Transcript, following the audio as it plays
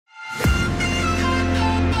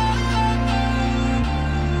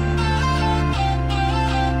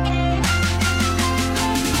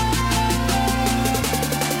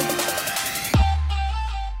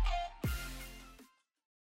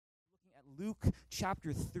Luke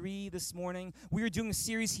chapter 3 this morning. We are doing a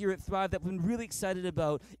series here at Thrive that we've been really excited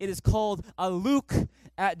about. It is called A Look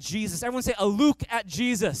at Jesus. Everyone say, A Look at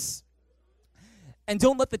Jesus. And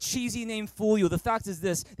don't let the cheesy name fool you. The fact is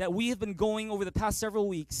this, that we have been going over the past several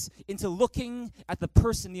weeks into looking at the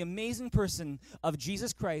person, the amazing person of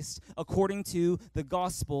Jesus Christ according to the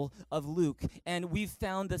Gospel of Luke. And we've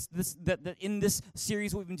found that in this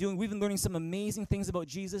series, what we've been doing, we've been learning some amazing things about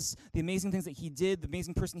Jesus, the amazing things that he did, the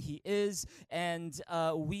amazing person he is. And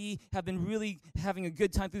we have been really having a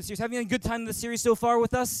good time through the series. Having a good time in the series so far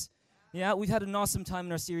with us? Yeah, we've had an awesome time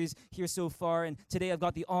in our series here so far, and today I've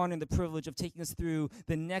got the honor and the privilege of taking us through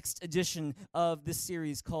the next edition of this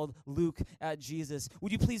series called Luke at Jesus.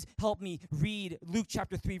 Would you please help me read Luke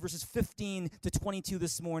chapter 3, verses 15 to 22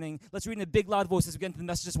 this morning? Let's read in a big, loud voice as we get into the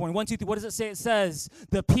message this morning. 1, 2, 3, what does it say? It says,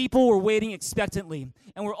 the people were waiting expectantly,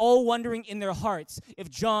 and were all wondering in their hearts if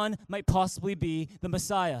John might possibly be the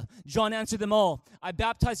Messiah. John answered them all, I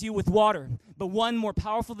baptize you with water, but one more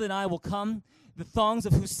powerful than I will come, the thongs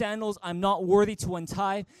of whose sandals I'm not worthy to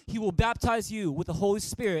untie. He will baptize you with the Holy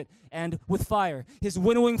Spirit and with fire. His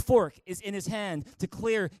winnowing fork is in his hand to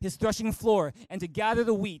clear his threshing floor and to gather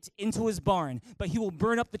the wheat into his barn. But he will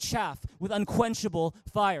burn up the chaff with unquenchable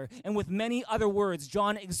fire. And with many other words,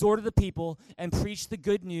 John exhorted the people and preached the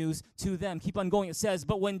good news to them. Keep on going. It says,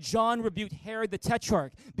 but when John rebuked Herod the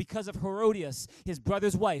Tetrarch because of Herodias, his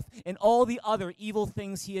brother's wife, and all the other evil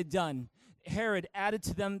things he had done, Herod added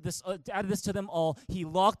this to them all. He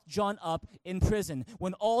locked John up in prison.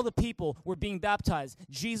 When all the people were being baptized,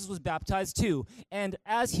 Jesus was baptized too. And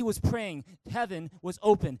as he was praying, heaven was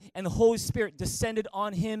open, and the Holy Spirit descended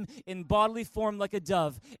on him in bodily form like a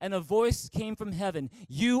dove. And a voice came from heaven,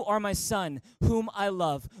 you are my son, whom I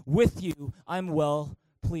love. With you I'm well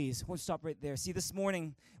pleased. We'll stop right there. See, this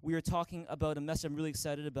morning we are talking about a message I'm really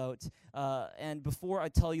excited about. And before I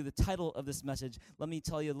tell you the title of this message, let me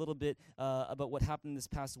tell you a little bit about what happened this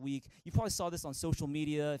past week. You probably saw this on social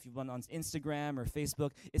media, if you've been on Instagram or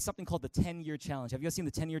Facebook. It's something called the 10-year challenge. Have you guys seen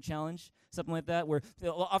the 10-year challenge? Something like that, where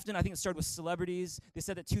often I think it started with celebrities. They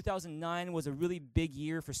said that 2009 was a really big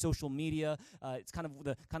year for social media. It's kind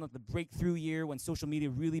of the breakthrough year when social media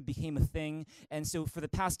really became a thing. And so for the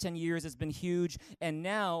past 10 years, it's been huge. And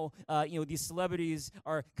now, these celebrities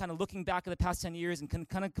are kind of looking back at the past 10 years and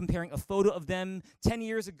kind of comparing a photo of them 10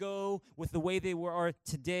 years ago with the way they are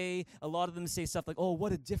today. A lot of them say stuff like, oh,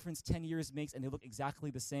 what a difference 10 years makes, and they look exactly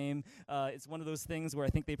the same. It's one of those things where I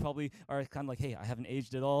think they probably are kind of like, hey, I haven't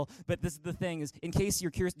aged at all. But this is the thing is, in case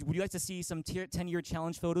you're curious, would you like to see some 10-year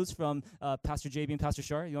challenge photos from Pastor JB and Pastor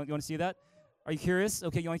Shar? You want to see that? Are you curious?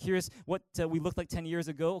 Okay, you want curious what we looked like 10 years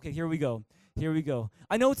ago? Okay, here we go.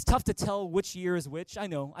 I know it's tough to tell which year is which. I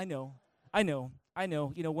know.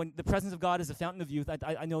 When the presence of God is a fountain of youth,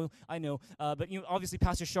 I know. But obviously,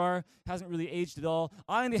 Pastor Shar hasn't really aged at all.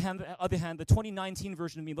 On the other hand, the 2019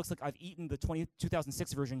 version of me looks like I've eaten the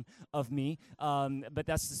 2006 version of me. But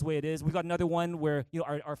that's just the way it is. We've got another one where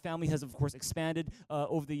our family has, of course, expanded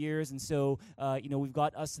over the years, and so we've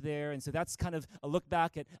got us there, and so that's kind of a look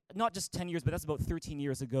back at not just 10 years, but that's about 13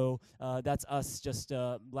 years ago. That's us just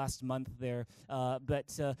last month there.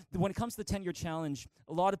 But when it comes to the 10-year challenge,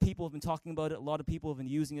 a lot of people have been talking about it. A lot of people have been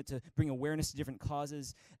using it to bring awareness to different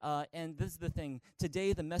causes. And this is the thing.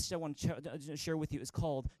 Today, the message I want to share with you is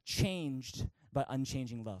called Changed by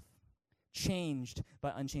Unchanging Love. Changed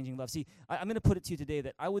by Unchanging Love. See, I'm going to put it to you today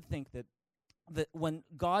that I would think that when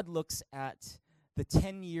God looks at the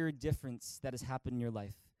 10-year difference that has happened in your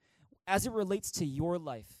life, as it relates to your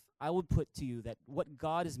life, I would put to you that what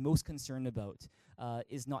God is most concerned about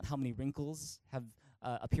is not how many wrinkles have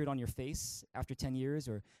appeared on your face after 10 years,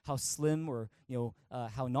 or how slim or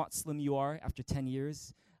how not slim you are after 10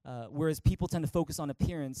 years. Whereas people tend to focus on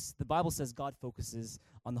appearance, the Bible says God focuses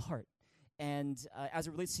on the heart. And as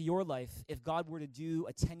it relates to your life, if God were to do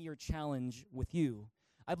a 10-year challenge with you,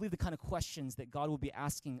 I believe the kind of questions that God will be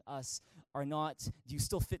asking us are not, do you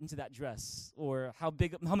still fit into that dress? Or how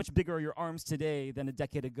much bigger are your arms today than a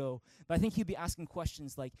decade ago? But I think he'd be asking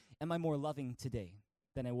questions like, am I more loving today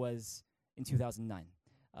than I was in 2009?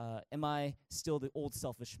 Am I still the old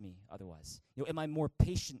selfish me otherwise? Am I more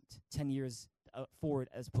patient 10 years forward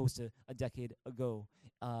as opposed to a decade ago?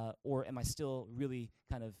 Or am I still really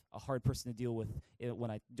kind of a hard person to deal with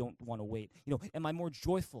when I don't want to wait? Am I more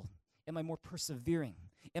joyful? Am I more persevering?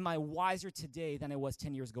 Am I wiser today than I was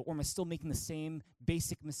 10 years ago? Or am I still making the same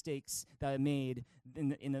basic mistakes that I made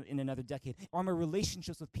in another decade? Are my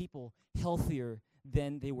relationships with people healthier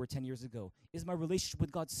than they were 10 years ago? Is my relationship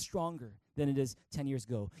with God stronger than it is 10 years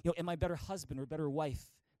ago? Am I a better husband or better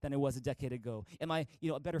wife than I was a decade ago? Am I,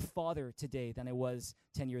 a better father today than I was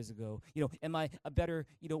 10 years ago? Am I a better,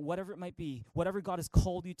 whatever it might be, whatever God has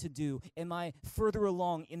called you to do, am I further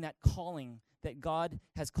along in that calling that God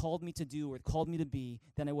has called me to do or called me to be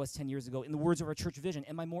than I was 10 years ago? In the words of our church vision,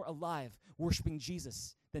 am I more alive, worshiping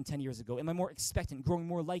Jesus than 10 years ago? Am I more expectant, growing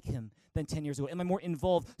more like him than 10 years ago? Am I more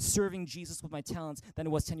involved, serving Jesus with my talents than I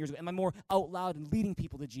was 10 years ago? Am I more out loud and leading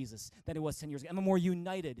people to Jesus than I was 10 years ago? Am I more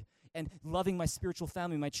united and loving my spiritual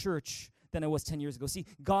family, my church, than I was 10 years ago? See,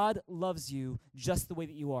 God loves you just the way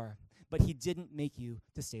that you are, but he didn't make you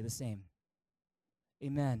to stay the same.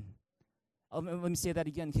 Amen. Let me say that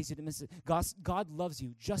again in case you didn't miss it. God loves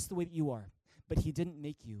you just the way that you are, but he didn't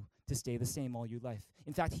make you to stay the same all your life.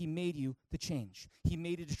 In fact, he made you to change. He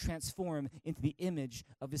made you to transform into the image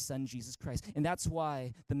of his son, Jesus Christ. And that's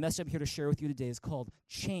why the message I'm here to share with you today is called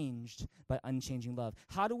Changed by Unchanging Love.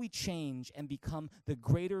 How do we change and become the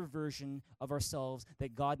greater version of ourselves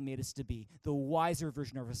that God made us to be? The wiser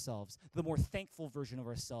version of ourselves, the more thankful version of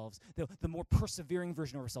ourselves, the more persevering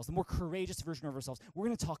version of ourselves, the more courageous version of ourselves. We're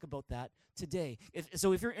going to talk about that today. If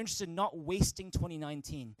you're interested in not wasting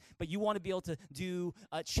 2019, but you want to be able to do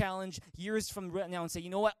a challenge years from right now and say, you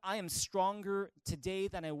know what, I am stronger today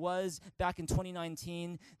than I was back in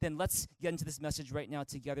 2019, then let's get into this message right now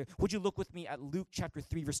together. Would you look with me at Luke chapter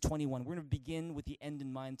 3, verse 21? We're going to begin with the end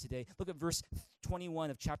in mind today. Look at verse 21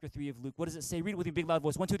 of chapter 3 of Luke. What does it say? Read it with your big loud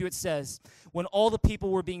voice. 1, 2, 3, it says, when all the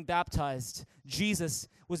people were being baptized, Jesus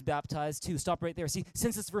was baptized too. Stop right there. See,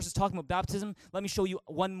 since this verse is talking about baptism, let me show you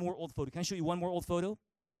one more old photo. Can I show you one more old photo?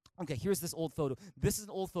 Okay, here's this old photo. This is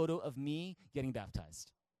an old photo of me getting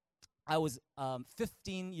baptized. I was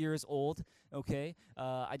 15 years old, okay?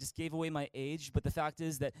 I just gave away my age, but the fact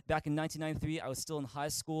is that back in 1993, I was still in high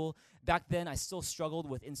school. Back then, I still struggled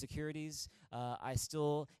with insecurities. I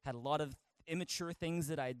still had a lot of immature things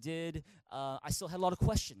that I did. I still had a lot of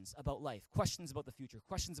questions about life, questions about the future,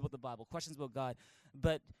 questions about the Bible, questions about God.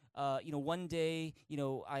 But, one day,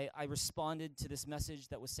 I responded to this message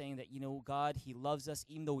that was saying that, God, he loves us.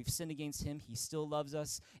 Even though we've sinned against him, he still loves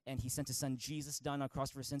us. And he sent his son Jesus down on a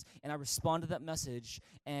cross for our sins. And I responded to that message.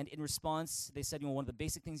 And in response, they said, one of the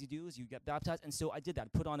basic things you do is you get baptized. And so I did that.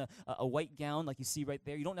 I put on a white gown like you see right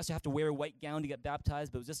there. You don't necessarily have to wear a white gown to get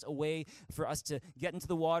baptized, but it was just a way for us to get into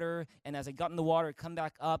the water. And as I got in the water, come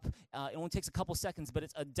back up. It only takes a couple seconds, but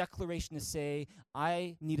it's a declaration to say,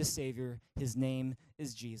 I need a Savior. His name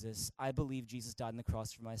is Jesus. I believe Jesus died on the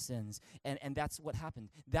cross for my sins. And that's what happened.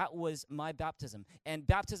 That was my baptism. And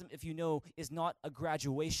baptism, if you know, is not a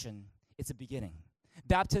graduation. It's a beginning.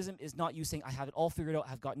 Baptism is not you saying, I have it all figured out,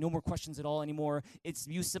 I've got no more questions at all anymore. It's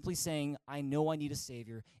you simply saying, I know I need a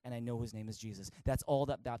Savior, and I know his name is Jesus. That's all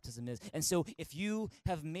that baptism is. And so if you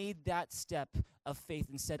have made that step of faith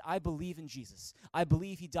and said, I believe in Jesus, I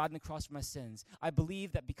believe he died on the cross for my sins, I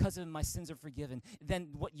believe that because of him my sins are forgiven, then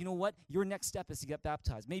you know what? Your next step is to get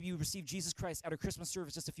baptized. Maybe you received Jesus Christ at our Christmas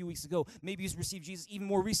service just a few weeks ago. Maybe you received Jesus even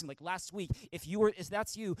more recent, like last week. If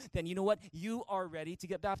that's you, then you know what? You are ready to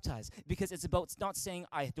get baptized, because it's not saying,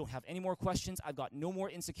 I don't have any more questions, I've got no more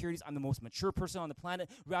insecurities, I'm the most mature person on the planet.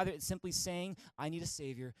 Rather, it's simply saying, I need a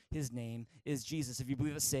Savior, his name is Jesus. If you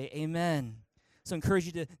believe it, say amen. So I encourage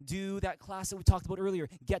you to do that class that we talked about earlier.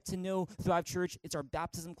 Get to know Thrive Church. It's our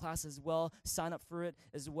baptism class as well. Sign up for it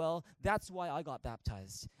as well. That's why I got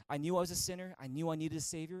baptized. I knew I was a sinner. I knew I needed a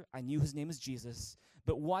Savior. I knew his name is Jesus.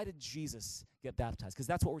 But why did Jesus get baptized? Because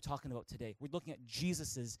that's what we're talking about today. We're looking at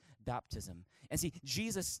Jesus' baptism. And see,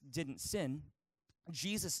 Jesus didn't sin.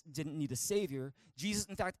 Jesus didn't need a Savior. Jesus,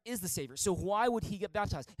 in fact, is the Savior. So why would he get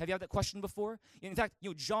baptized? Have you had that question before? In fact,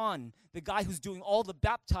 John, the guy who's doing all the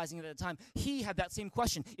baptizing at the time, he had that same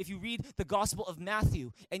question. If you read the Gospel of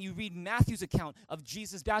Matthew and you read Matthew's account of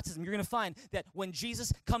Jesus' baptism, you're going to find that when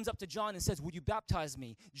Jesus comes up to John and says, would you baptize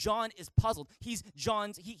me? John is puzzled.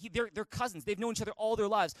 They're cousins. They've known each other all their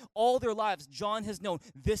lives. All their lives, John has known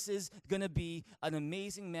this is going to be an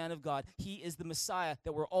amazing man of God. He is the Messiah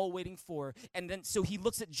that we're all waiting for. And then so he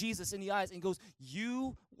looks at Jesus in the eyes and goes,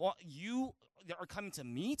 you are coming to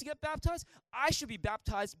me to get baptized? I should be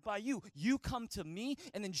baptized by you. You come to me?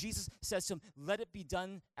 And then Jesus says to him, let it be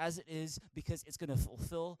done as it is, because it's going to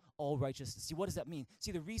fulfill all righteousness. See, what does that mean?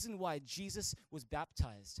 See, the reason why Jesus was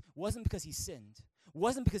baptized wasn't because he sinned,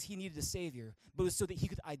 wasn't because he needed a Savior, but it was so that he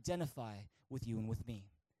could identify with you and with me.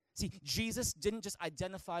 See, Jesus didn't just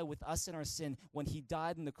identify with us in our sin when he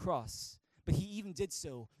died on the cross, But he even did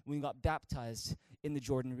so when he got baptized in the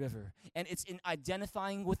Jordan River. And it's in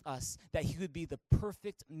identifying with us that he would be the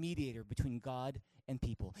perfect mediator between God and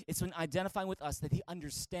people. It's in identifying with us that he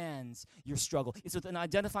understands your struggle. It's in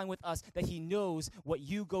identifying with us that he knows what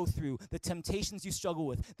you go through, the temptations you struggle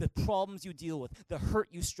with, the problems you deal with, the hurt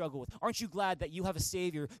you struggle with. Aren't you glad that you have a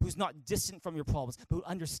Savior who's not distant from your problems, but who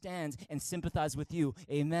understands and sympathizes with you?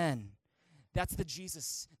 Amen. That's the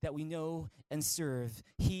Jesus that we know and serve.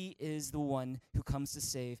 He is the one who comes to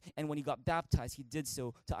save. And when he got baptized, he did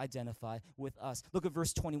so to identify with us. Look at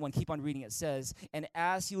verse 21. Keep on reading. It says, "And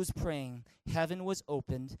as he was praying, heaven was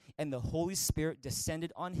opened, and the Holy Spirit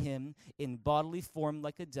descended on him in bodily form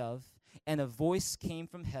like a dove. And a voice came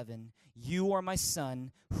from heaven, 'You are my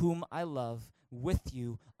Son, whom I love. With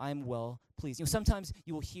you I am well pleased.'" Sometimes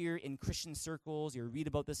you will hear in Christian circles, or read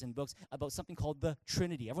about this in books, about something called the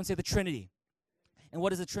Trinity. Everyone say the Trinity. And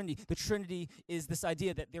what is the Trinity? The Trinity is this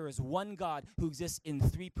idea that there is one God who exists in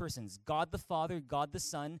three persons: God the Father, God the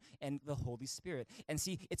Son, and the Holy Spirit. And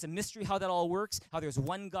see, it's a mystery how that all works, how there's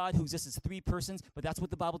one God who exists as three persons, but that's what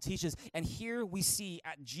the Bible teaches. And here we see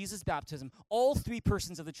at Jesus' baptism, all three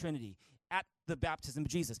persons of the Trinity at the baptism of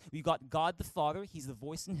Jesus. You've got God the Father, he's the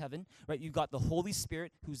voice in heaven, right? You've got the Holy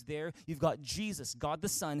Spirit who's there. You've got Jesus, God the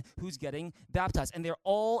Son, who's getting baptized. And they're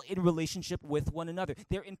all in relationship with one another.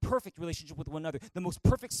 They're in perfect relationship with one another. The most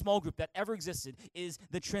perfect small group that ever existed is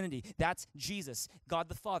the Trinity. That's Jesus, God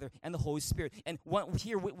the Father, and the Holy Spirit. And what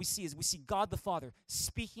we see God the Father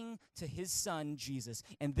speaking to his Son, Jesus.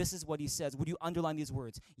 And this is what he says. Would you underline these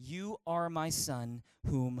words? "You are my Son,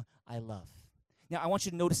 whom I love." Now, I want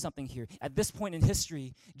you to notice something here. At this point in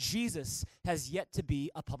history, Jesus has yet to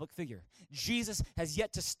be a public figure. Jesus has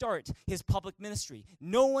yet to start his public ministry.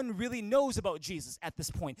 No one really knows about Jesus at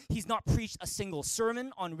this point. He's not preached a single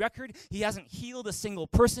sermon on record. He hasn't healed a single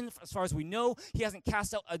person, as far as we know. He hasn't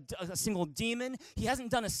cast out a single demon. He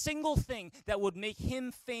hasn't done a single thing that would make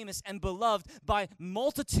him famous and beloved by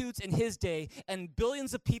multitudes in his day and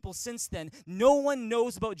billions of people since then. No one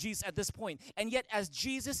knows about Jesus at this point. And yet, as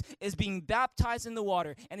Jesus is being baptized in the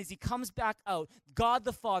water, and as he comes back out, God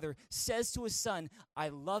the Father says to his Son, "I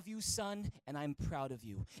love you, Son, and I'm proud of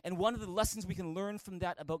you." And one of the lessons we can learn from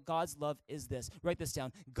that about God's love is this. Write this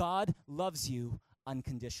down. God loves you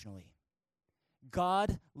unconditionally.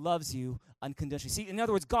 God loves you unconditionally. See, in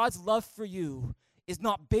other words, God's love for you is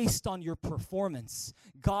not based on your performance.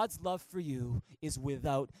 God's love for you is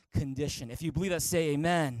without condition. If you believe that, say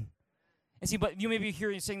amen. And see, but you may be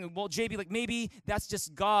hearing saying, "Well, JB, maybe that's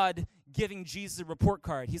just God giving Jesus a report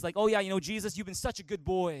card." He's like, "Oh yeah, Jesus, you've been such a good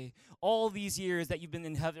boy all these years that you've been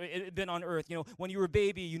in heaven, been on earth. When you were a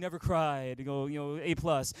baby, you never cried. A+.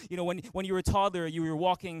 When you were a toddler, you were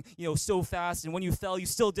walking, so fast, and when you fell, you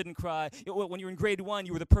still didn't cry. When you were in grade 1,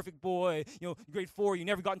 you were the perfect boy. Grade 4, you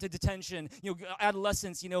never got into detention.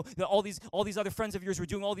 Adolescence, all these other friends of yours were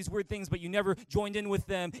doing all these weird things, but you never joined in with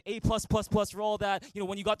them. A++ for all that.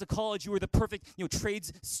 When you got to college, you were the perfect,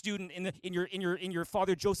 trades student in your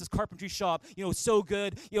father Joseph's carpentry shop, so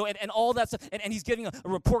good, and all that stuff, and he's giving a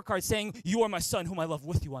report card saying, "You are my Son, whom I love.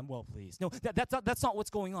 With you I'm well pleased." No, that's not what's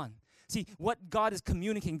going on. See, what God is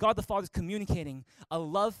communicating, God the Father is communicating a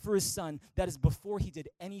love for his Son that is before he did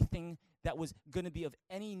anything that was going to be of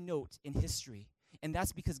any note in history. And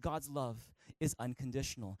that's because God's love is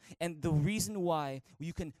unconditional. And the reason why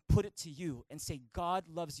you can put it to you and say God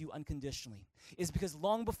loves you unconditionally is because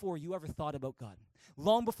long before you ever thought about God,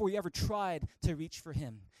 long before you ever tried to reach for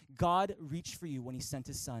him, God reached for you when he sent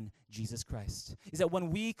his Son, Jesus Christ. Is that when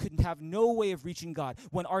we could have no way of reaching God,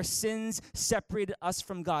 when our sins separated us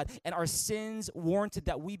from God, and our sins warranted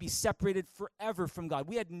that we be separated forever from God,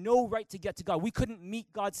 we had no right to get to God. We couldn't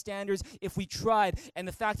meet God's standards if we tried. And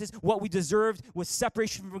the fact is, what we deserved was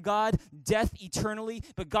separation from God, death eternally.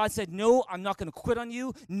 But God said, "No, I'm not going to quit on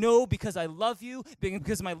you. No, because I love you,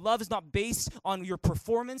 because my love is not based on your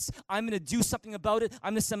performance. I'm going to do something about it.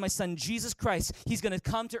 I'm going to send my Son, Jesus Christ. He's going to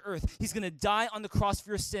come to earth. He's going to die on the cross for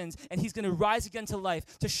your sins, and he's going to rise again to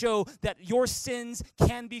life to show that your sins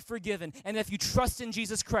can be forgiven. And if you trust in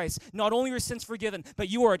Jesus Christ, not only are your sins forgiven, but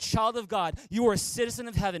you are a child of God. You are a citizen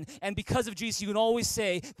of heaven. And because of Jesus, you can always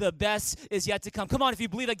say, the best is yet to come." Come on, if you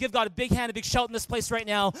believe that, give God a big hand, a big shout in this place right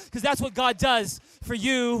now, because that's what God does for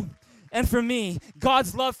you and for me.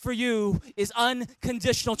 God's love for you is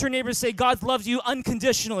unconditional. Turn to your neighbor and say, God loves you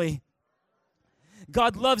unconditionally.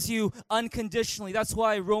 God loves you unconditionally. That's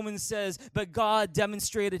why Romans says, but God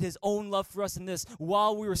demonstrated his own love for us in this.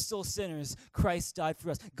 While we were still sinners, Christ died for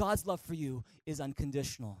us. God's love for you is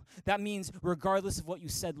unconditional. That means regardless of what you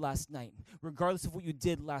said last night, regardless of what you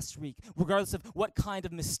did last week, regardless of what kind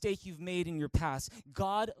of mistake you've made in your past,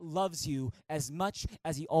 God loves you as much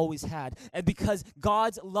as he always had. And because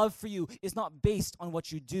God's love for you is not based on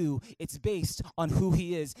what you do, it's based on who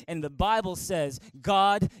he is. And the Bible says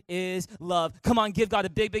God is love. Come on, give God a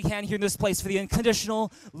big, big hand here in this place for the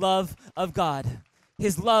unconditional love of God.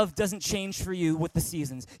 His love doesn't change for you with the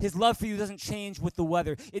seasons. His love for you doesn't change with the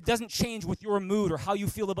weather. It doesn't change with your mood or how you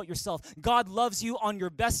feel about yourself. God loves you on your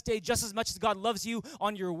best day just as much as God loves you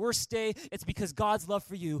on your worst day. It's because God's love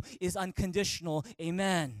for you is unconditional.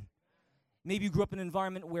 Amen. Maybe you grew up in an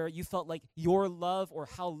environment where you felt like your love or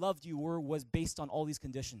how loved you were was based on all these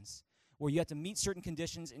conditions, where you had to meet certain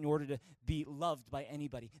conditions in order to be loved by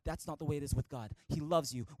anybody. That's not the way it is with God. He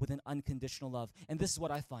loves you with an unconditional love. And this is what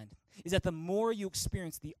I find, is that the more you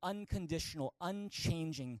experience the unconditional,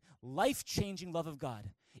 unchanging, life-changing love of God,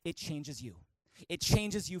 it changes you. It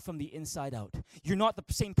changes you from the inside out. You're not the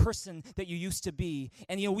same person that you used to be.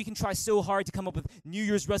 And, we can try so hard to come up with New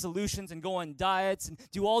Year's resolutions and go on diets and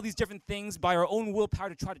do all these different things by our own willpower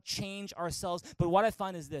to try to change ourselves. But what I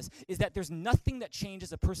find is this, is that there's nothing that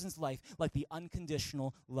changes a person's life like the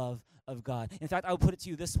unconditional love of God. In fact, I would put it to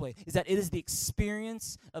you this way, is that it is the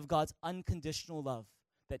experience of God's unconditional love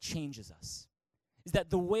that changes us. Is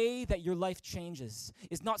that the way that your life changes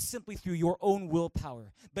is not simply through your own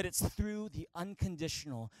willpower, but it's through the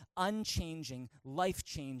unconditional, unchanging,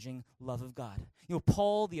 life-changing love of God.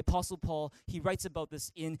 Paul, the Apostle Paul, he writes about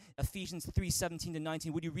this in Ephesians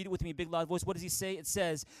 3:17-19. Would you read it with me, big loud voice? What does he say? It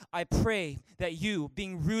says, I pray that you,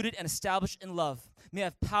 being rooted and established in love, may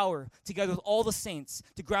have power, together with all the saints,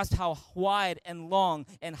 to grasp how wide and long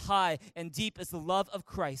and high and deep is the love of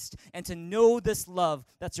Christ, and to know this love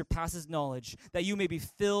that surpasses knowledge, that you may be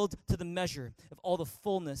filled to the measure of all the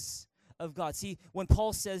fullness of God. See, when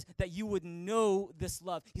Paul says that you would know this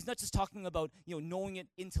love, he's not just talking about, knowing it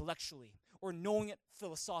intellectually or knowing it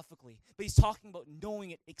philosophically, but he's talking about knowing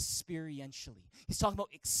it experientially. He's talking about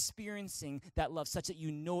experiencing that love such that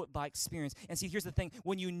you know it by experience. And see, here's the thing.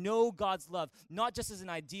 When you know God's love, not just as an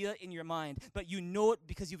idea in your mind, but you know it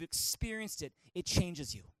because you've experienced it, it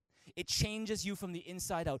changes you. It changes you from the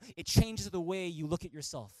inside out. It changes the way you look at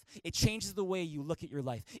yourself. It changes the way you look at your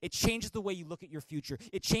life. It changes the way you look at your future.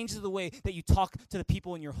 It changes the way that you talk to the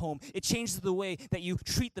people in your home. It changes the way that you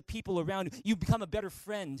treat the people around you. You become a better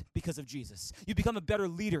friend because of Jesus. You become a better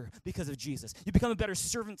leader because of Jesus. You become a better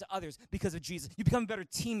servant to others because of Jesus. You become a better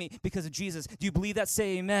teammate because of Jesus. Do you believe that?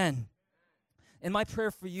 Say amen. And my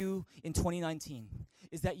prayer for you in 2019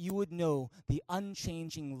 is that you would know the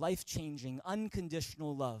unchanging, life-changing,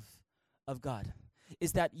 unconditional love of God,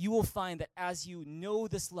 is that you will find that as you know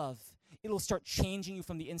this love, it'll start changing you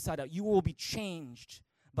from the inside out. You will be changed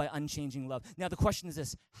by unchanging love. Now the question is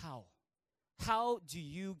this, how? How do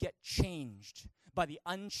you get changed by the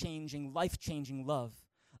unchanging, life-changing love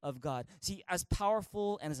of God? See, as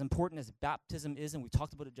powerful and as important as baptism is, and we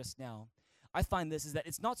talked about it just now, I find this is that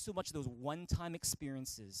it's not so much those one-time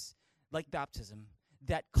experiences like baptism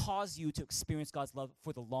that cause you to experience God's love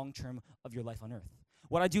for the long term of your life on earth.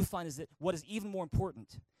 What I do find is that what is even more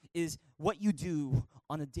important is what you do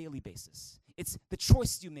on a daily basis. It's the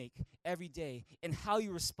choices you make every day and how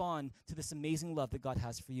you respond to this amazing love that God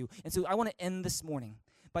has for you. And so I want to end this morning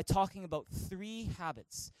by talking about 3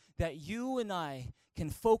 habits that you and I can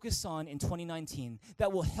focus on in 2019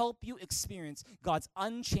 that will help you experience God's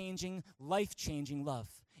unchanging, life-changing love.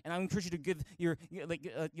 And I encourage you to give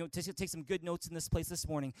take some good notes in this place this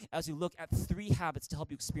morning as we look at 3 habits to help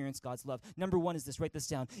you experience God's love. Number 1 is this. Write this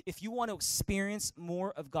down. If you want to experience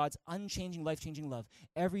more of God's unchanging, life-changing love,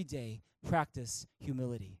 every day practice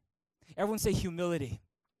humility. Everyone say humility.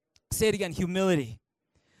 Say it again, humility.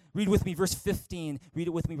 Read with me verse 15. Read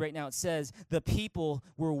it with me right now. It says, the people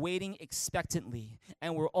were waiting expectantly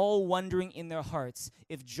and were all wondering in their hearts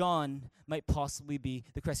if John might possibly be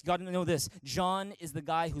the Christ. You got to know this. John is the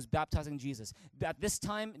guy who's baptizing Jesus. At this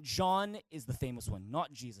time, John is the famous one,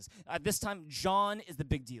 not Jesus. At this time, John is the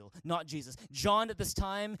big deal, not Jesus. John at this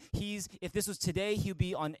time, if this was today, he'd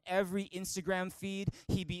be on every Instagram feed.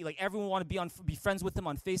 He'd be like, everyone want to be friends with him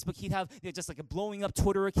on Facebook. He'd have just like a blowing up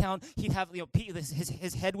Twitter account. He'd have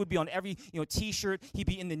his head would be on every, T-shirt. He'd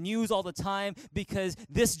be in the news all the time because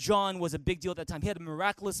this John was a big deal at that time. He had a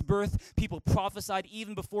miraculous birth. People prophesied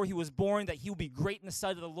even before he was born that he would be great in the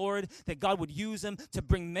sight of the Lord, that God would use him to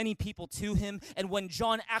bring many people to him. And when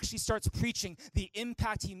John actually starts preaching, the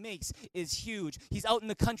impact he makes is huge. He's out in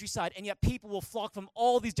the countryside, and yet people will flock from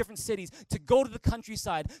all these different cities to go to the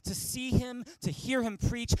countryside to see him, to hear him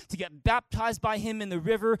preach, to get baptized by him in the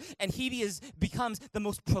river. And he becomes the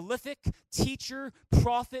most prolific teacher,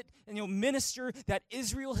 prophet, and minister that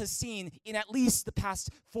Israel has seen in at least the past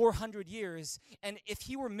 400 years. And if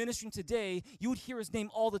he were ministering today, you would hear his name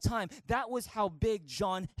all the time. That was how big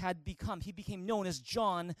John had become. He became known as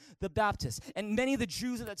John the Baptist. And many of the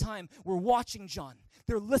Jews at that time were watching John.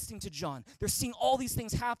 They're listening to John. They're seeing all these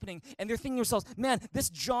things happening, and they're thinking to themselves, man, this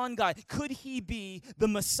John guy, could he be the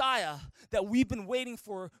Messiah that we've been waiting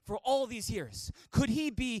for all these years? Could he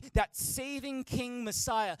be that saving King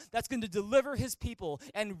Messiah that's going to deliver his people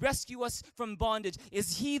and rescue us from bondage?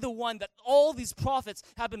 Is he the one that all these prophets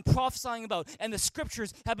have been prophesying about and the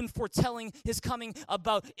scriptures have been foretelling his coming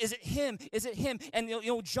about? Is it him? Is it him? And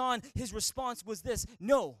John, his response was this: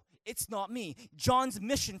 no. It's not me. John's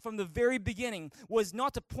mission from the very beginning was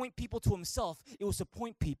not to point people to himself. It was to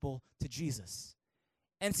point people to Jesus.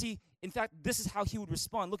 And see, in fact, this is how he would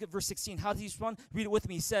respond. Look at verse 16. How does he respond? Read it with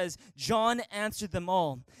me. He says, John answered them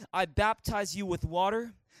all, I baptize you with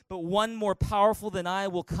water, but one more powerful than I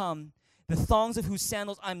will come, the thongs of whose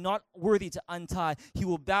sandals I'm not worthy to untie. He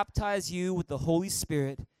will baptize you with the Holy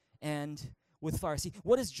Spirit and with fire. See,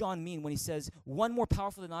 what does John mean when he says, one more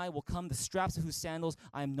powerful than I will come, the straps of whose sandals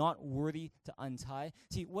I am not worthy to untie?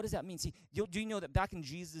 See, what does that mean? See, do you know that back in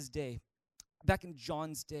Jesus' day, back in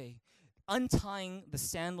John's day, untying the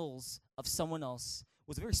sandals of someone else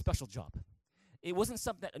was a very special job. It wasn't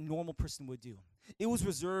something that a normal person would do. It was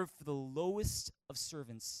reserved for the lowest of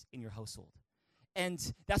servants in your household.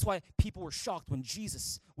 And that's why people were shocked when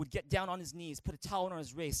Jesus would get down on his knees, put a towel on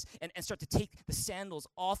his waist, and start to take the sandals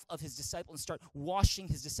off of his disciple and start washing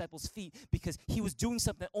his disciples' feet, because he was doing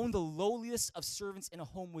something that only the lowliest of servants in a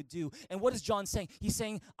home would do. And what is John saying? He's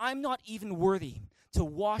saying, I'm not even worthy to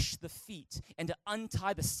wash the feet and to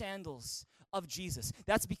untie the sandals of Jesus.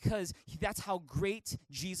 That's because that's how great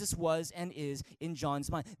Jesus was and is in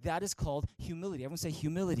John's mind. That is called humility. Everyone say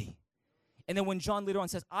humility. And then when John later on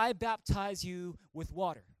says, I baptize you with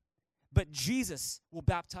water, but Jesus will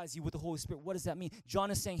baptize you with the Holy Spirit. What does that mean?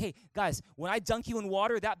 John is saying, hey, guys, when I dunk you in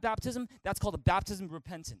water, that baptism, that's called a baptism of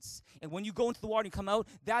repentance. And when you go into the water and you come out,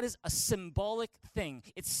 that is a symbolic thing.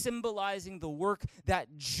 It's symbolizing the work that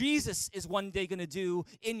Jesus is one day going to do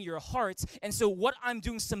in your hearts. And so what I'm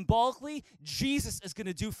doing symbolically, Jesus is going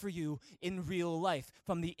to do for you in real life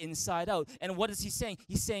from the inside out. And what is he saying?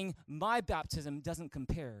 He's saying, my baptism doesn't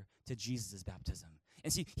compare to Jesus' baptism.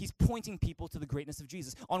 And see, he's pointing people to the greatness of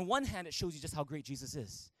Jesus. On one hand, it shows you just how great Jesus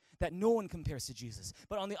is, that no one compares to Jesus.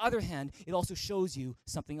 But on the other hand, it also shows you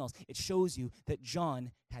something else. It shows you that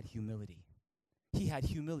John had humility. He had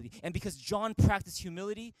humility. And because John practiced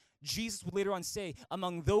humility, Jesus would later on say,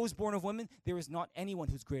 among those born of women, there is not anyone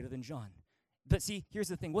who's greater than John. But see, here's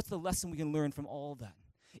the thing. What's the lesson we can learn from all of that?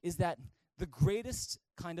 Is that the greatest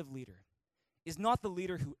kind of leader is not the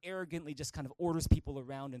leader who arrogantly just kind of orders people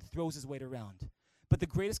around and throws his weight around. But the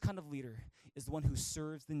greatest kind of leader is the one who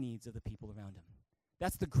serves the needs of the people around him.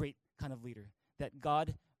 That's the great kind of leader that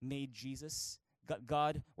God made Jesus,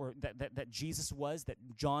 that Jesus was, that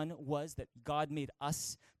John was, that God made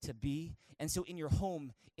us to be. And so in your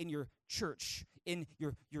home, in your church, in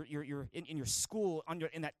your school,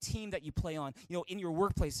 in that team that you play on, in your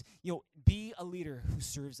workplace, be a leader who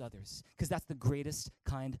serves others, because that's the greatest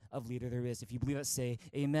kind of leader there is. If you believe that, say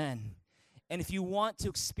amen. And if you want to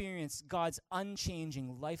experience God's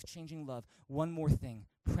unchanging, life-changing love, one more thing,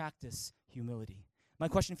 practice humility. My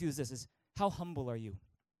question for you is this, is how humble are you?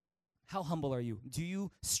 How humble are you? Do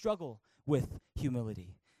you struggle with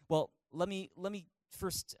humility? Well, let me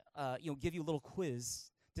first give you a little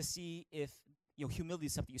quiz to see if humility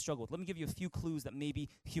is something you struggle with. Let me give you a few clues that maybe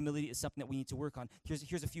humility is something that we need to work on.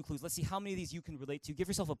 Here's a few clues. Let's see how many of these you can relate to. Give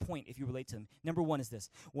yourself a point if you relate to them. Number one is this.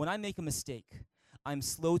 When I make a mistake, I'm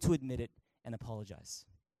slow to admit it and apologize.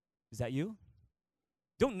 Is that you?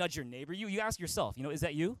 Don't nudge your neighbor. You ask yourself, is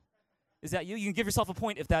that you? Is that you? You can give yourself a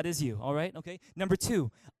point if that is you, all right? Okay. Number two,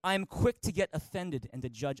 I'm quick to get offended and to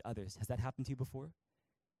judge others. Has that happened to you before?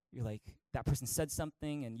 You're like, that person said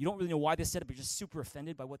something, and you don't really know why they said it, but you're just super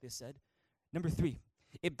offended by what they said. Number three,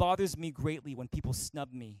 it bothers me greatly when people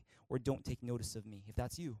snub me or don't take notice of me. If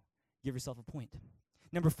that's you, give yourself a point.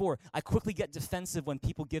 Number four, I quickly get defensive when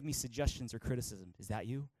people give me suggestions or criticism. Is that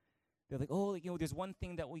you? They're like, oh, there's one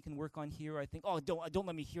thing that we can work on here. I think, oh, don't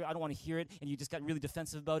let me hear it. I don't want to hear it. And you just got really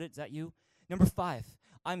defensive about it. Is that you? Number 5,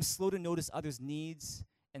 I'm slow to notice others' needs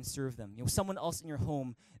and serve them. Someone else in your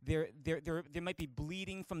home, they might be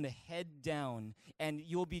bleeding from the head down, and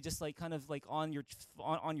you'll be just like kind of like on your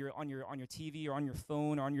TV or on your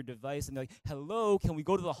phone or on your device, and they're like, hello, can we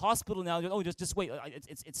go to the hospital now? Oh, just wait.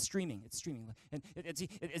 It's streaming. It's streaming. And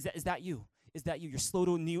is that you? Is that you? You're slow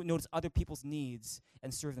to notice other people's needs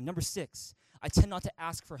and serve them. Number 6, I tend not to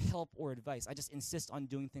ask for help or advice. I just insist on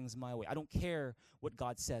doing things my way. I don't care what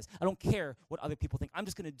God says. I don't care what other people think. I'm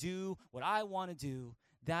just going to do what I want to do.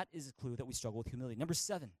 That is a clue that we struggle with humility. Number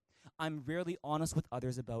 7, I'm rarely honest with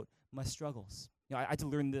others about my struggles. I had to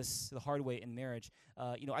learn this the hard way in marriage.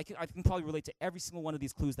 I can probably relate to every single one of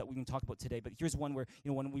these clues that we can talk about today, but here's one where,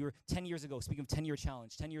 when we were 10 years ago, speaking of 10-year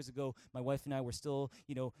challenge, 10 years ago, my wife and I were still,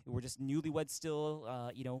 we're just newlyweds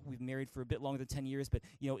still. We've been married for a bit longer than 10 years, but,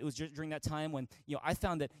 it was during that time when, I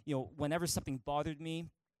found that, whenever something bothered me,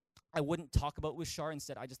 I wouldn't talk about with Shar.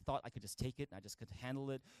 Instead, I just thought I could just take it, and I just could handle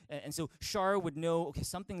it. And so Shar would know, okay,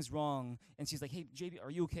 something's wrong, and she's like, hey, JB,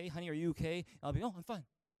 are you okay? Honey, are you okay? And I'll be, oh, I'm fine.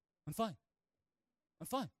 I'm fine. I'm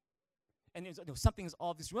fine. And something's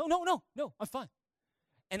obvious. No, I'm fine.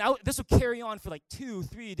 And this would carry on for like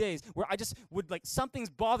 2-3 days where I just would something's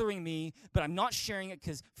bothering me, but I'm not sharing it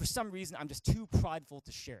because for some reason I'm just too prideful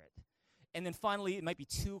to share it. And then finally, it might be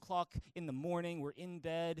 2 o'clock in the morning. We're in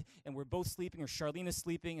bed, and we're both sleeping, or Charlene is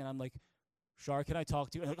sleeping, and I'm like, Char, can I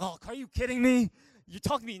talk to you? And I'm like, oh, are you kidding me? You're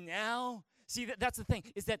talking to me now? See, that's the thing,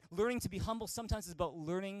 is that learning to be humble sometimes is about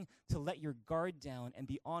learning to let your guard down and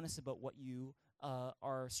be honest about what you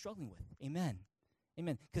are struggling with. Amen.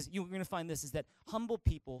 Amen. Because you're going to find this, is that humble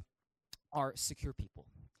people are secure people.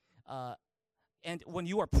 And when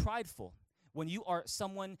you are prideful, when you are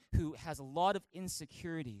someone who has a lot of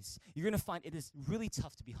insecurities, you're going to find it is really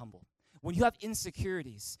tough to be humble. When you have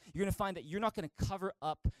insecurities, you're going to find that you're not going to cover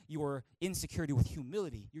up your insecurity with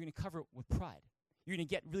humility. You're going to cover it with pride. You're going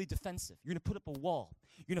to get really defensive. You're going to put up a wall.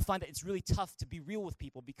 You're going to find that it's really tough to be real with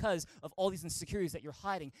people because of all these insecurities that you're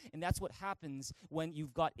hiding. And that's what happens when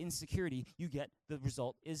you've got insecurity. The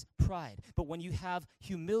result is pride. But when you have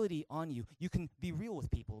humility on you, you can be real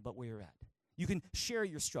with people about where you're at. You can share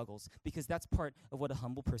your struggles because that's part of what a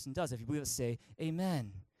humble person does. If you believe it, say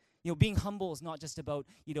amen. Being humble is not just about,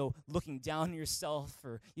 looking down on yourself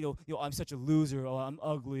or, I'm such a loser, oh, I'm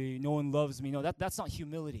ugly, no one loves me. No, that's not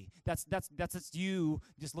humility. That's you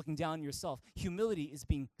just looking down on yourself. Humility is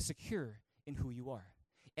being secure in who you are.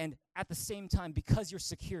 And at the same time, because you're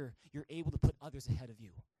secure, you're able to put others ahead of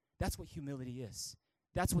you. That's what humility is.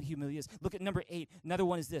 That's what humility is. Look at number 8. Another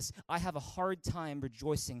one is this. I have a hard time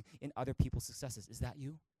rejoicing in other people's successes. Is that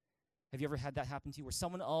you? Have you ever had that happen to you where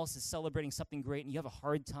someone else is celebrating something great and you have a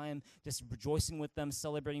hard time just rejoicing with them,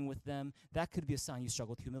 celebrating with them? That could be a sign you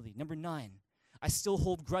struggle with humility. Number 9, I still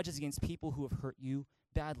hold grudges against people who have hurt you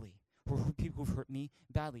badly, or people who've hurt me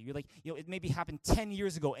badly. You're like, it maybe happened 10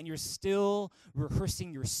 years ago and you're still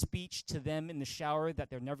rehearsing your speech to them in the shower that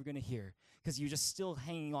they're never going to hear because you're just still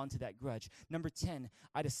hanging on to that grudge. Number 10,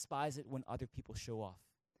 I despise it when other people show off.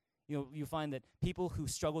 You find that people who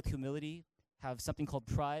struggle with humility have something called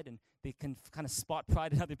pride, and they can kind of spot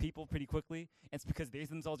pride in other people pretty quickly. And it's because they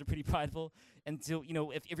themselves are pretty prideful. And so,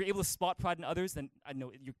 if you're able to spot pride in others, then I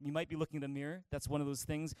know you might be looking in the mirror. That's one of those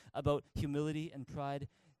things about humility and pride.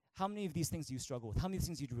 How many of these things do you struggle with? How many of these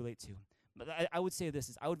things do you relate to? But I would say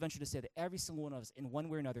this, I would venture to say that every single one of us, in one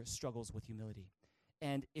way or another, struggles with humility.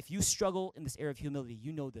 And if you struggle in this area of humility,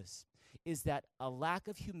 you know this, is that a lack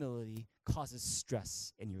of humility causes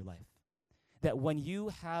stress in your life. That when you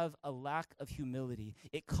have a lack of humility,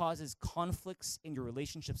 it causes conflicts in your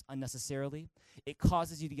relationships unnecessarily. It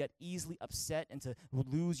causes you to get easily upset and to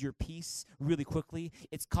lose your peace really quickly.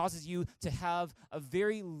 It causes you to have a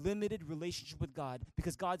very limited relationship with God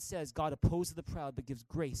because God says God opposes the proud but gives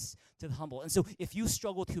grace to the humble. And so if you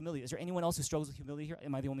struggle with humility, is there anyone else who struggles with humility here?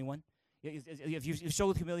 Am I the only one? If you struggle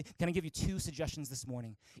with humility, can I give you 2 suggestions this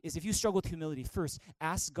morning? Is if you struggle with humility, first,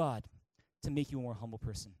 ask God to make you a more humble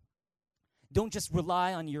person. Don't just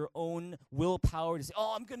rely on your own willpower to say,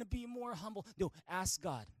 oh, I'm going to be more humble. No, ask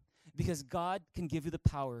God. Because God can give you the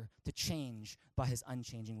power to change by his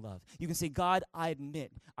unchanging love. You can say, God, I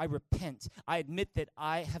repent. I admit that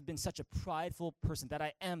I have been such a prideful person, that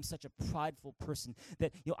I am such a prideful person,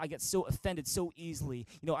 that I get so offended so easily.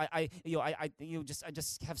 I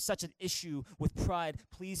just have such an issue with pride.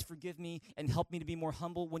 Please forgive me and help me to be more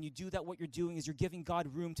humble. When you do that, what you're doing is you're giving God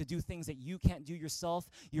room to do things that you can't do yourself.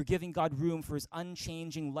 You're giving God room for his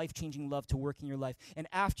unchanging, life-changing love to work in your life. And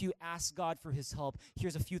after you ask God for his help,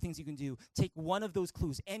 here's a few things you can do. Take one of those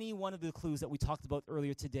clues, any one of the clues that we talked about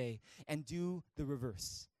earlier today, and do the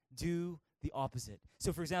reverse. Do the opposite.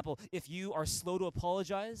 So, for example, if you are slow to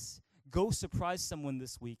apologize, go surprise someone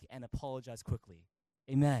this week and apologize quickly.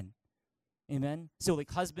 Amen. Amen. So,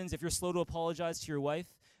 like husbands, if you're slow to apologize to your wife,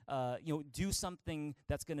 do something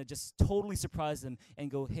that's going to just totally surprise them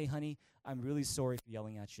and go, hey, honey, I'm really sorry for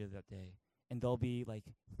yelling at you that day. And they'll be like,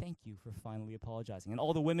 thank you for finally apologizing. And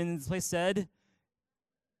all the women in this place said,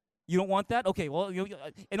 you don't want that? Okay, well,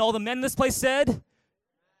 and all the men in this place said,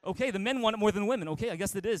 okay, the men want it more than women. Okay, I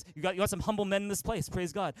guess it is. You got some humble men in this place.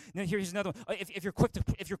 Praise God. Now here's another one. If you're quick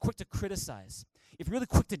to criticize, if you're really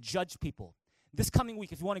quick to judge people, this coming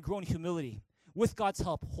week, if you want to grow in humility, with God's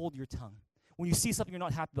help, hold your tongue. When you see something you're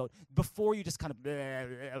not happy about, before you just kind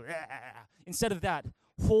of, instead of that,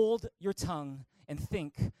 hold your tongue and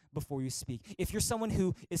think before you speak. If you're someone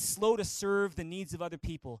who is slow to serve the needs of other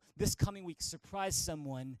people, this coming week, surprise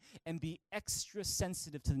someone and be extra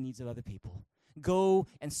sensitive to the needs of other people. Go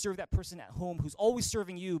and serve that person at home who's always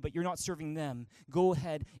serving you, but you're not serving them. Go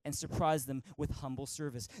ahead and surprise them with humble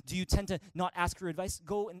service. Do you tend to not ask for advice?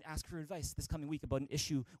 Go and ask for advice this coming week about an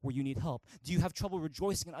issue where you need help. Do you have trouble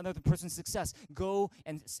rejoicing in another person's success? Go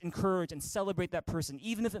and encourage and celebrate that person,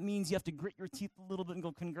 even if it means you have to grit your teeth a little bit and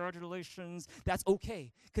go, congratulations. That's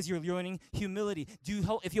okay, because you're learning humility.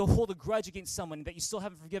 If you'll hold a grudge against someone that you still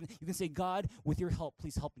haven't forgiven, you can say, God, with your help,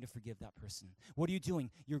 please help me to forgive that person. What are you doing?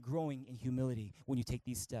 You're growing in humility when you take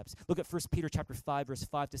these steps. Look at 1 Peter chapter 5, verse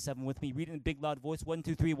 5 to 7 with me. Read it in a big, loud voice. 1,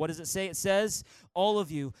 2, 3. What does it say? It says, all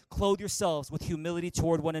of you, clothe yourselves with humility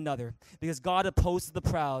toward one another, because God opposes the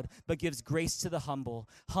proud, but gives grace to the humble.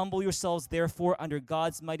 Humble yourselves, therefore, under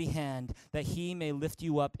God's mighty hand, that he may lift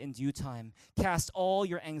you up in due time. Cast all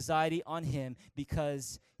your anxiety on him,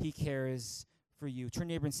 because he cares for you. Turn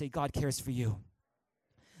to your neighbor and say, God cares for you.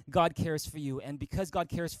 God cares for you. And because God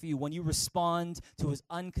cares for you, when you respond to his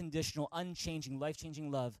unconditional, unchanging,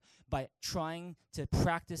 life-changing love by trying to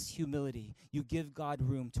practice humility, you give God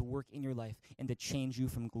room to work in your life and to change you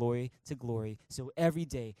from glory to glory. So every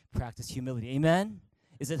day, practice humility. Amen?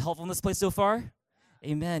 Is it helpful in this place so far?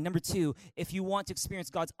 Amen. Number 2, if you want to experience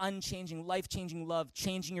God's unchanging, life-changing love,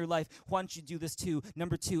 changing your life, why don't you do this too?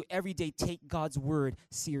 Number 2, every day take God's word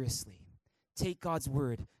seriously. Take God's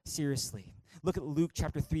word seriously. Look at Luke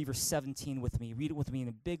chapter 3, verse 17 with me. Read it with me in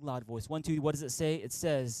a big, loud voice. 1, 2, what does it say? It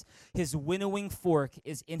says, his winnowing fork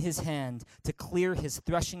is in his hand to clear his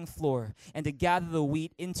threshing floor and to gather the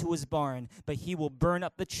wheat into his barn, but he will burn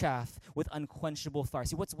up the chaff with unquenchable fire.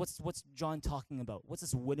 See, what's John talking about? What's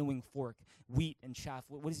this winnowing fork, wheat and chaff?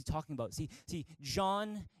 What is he talking about? See,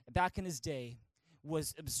 John, back in his day,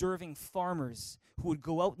 was observing farmers who would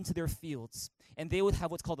go out into their fields, and they would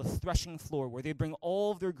have what's called a threshing floor, where they'd bring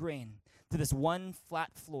all of their grain to this one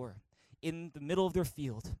flat floor in the middle of their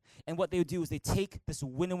field. And what they would do is they take this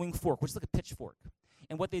winnowing fork, which is like a pitchfork,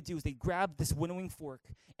 and what they do is they grab this winnowing fork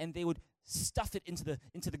and they would stuff it into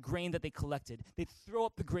the grain that they collected. They'd throw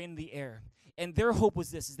up the grain in the air. And their hope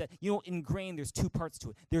was this, is that, in grain there's 2 parts to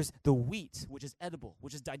it. There's the wheat, which is edible,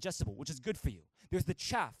 which is digestible, which is good for you. There's the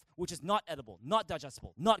chaff, which is not edible, not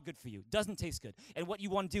digestible, not good for you, doesn't taste good. And what you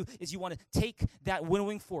want to do is you want to take that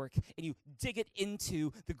winnowing fork and you dig it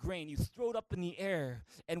into the grain. You throw it up in the air.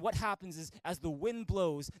 And what happens is, as the wind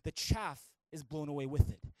blows, the chaff is blown away with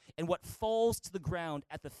it. And what falls to the ground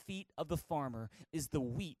at the feet of the farmer is the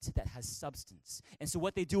wheat that has substance. And so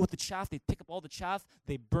what they do with the chaff, they pick up all the chaff,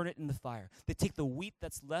 they burn it in the fire. They take the wheat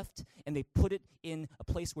that's left and they put it in a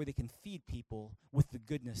place where they can feed people with the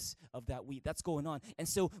goodness of that wheat. That's going on. And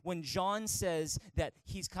so when John says that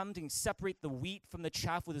he's come to separate the wheat from the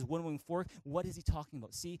chaff with his winnowing fork, what is he talking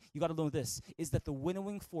about? See, you got to know this, is that the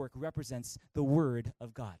winnowing fork represents the word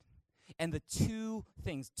of God. And the 2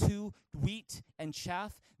 things, wheat and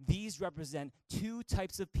chaff, these represent 2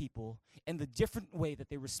 types of people and the different way that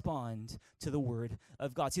they respond to the word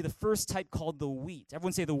of God. See, the first type, called the wheat.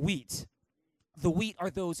 Everyone say the wheat. The wheat are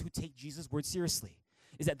those who take Jesus' word seriously,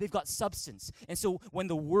 is that they've got substance. And so when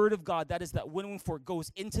the word of God, that is that winnowing fork,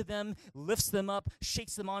 goes into them, lifts them up,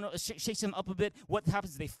 shakes them up a bit, what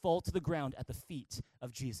happens is they fall to the ground at the feet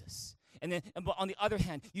of Jesus. But on the other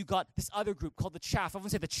hand, you got this other group called the chaff. Everyone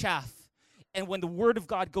say the chaff. And when the word of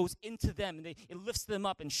God goes into them and it lifts them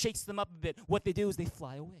up and shakes them up a bit, what they do is they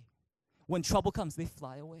fly away. When trouble comes, they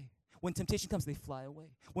fly away. When temptation comes, they fly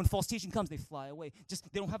away. When false teaching comes, they fly away.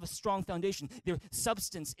 They don't have a strong foundation. Their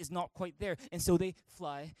substance is not quite there, and so they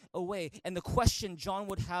fly away. And the question John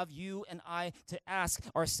would have you and I to ask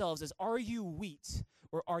ourselves is, are you wheat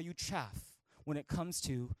or are you chaff when it comes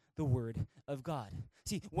to the the word of God.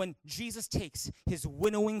 See, when Jesus takes his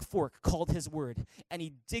winnowing fork called his word and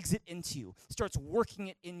he digs it into you, starts working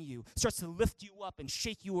it in you, starts to lift you up and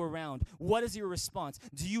shake you around, what is your response?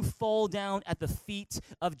 Do you fall down at the feet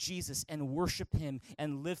of Jesus and worship him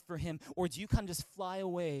and live for him? Or do you kind of just fly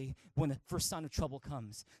away when the first sign of trouble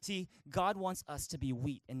comes? See, God wants us to be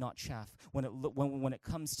wheat and not chaff when it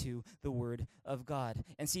comes to the word of God.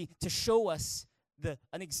 And see, to show us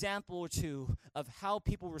an example or two of how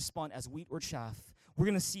people respond as wheat or chaff, we're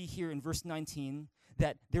going to see here in verse 19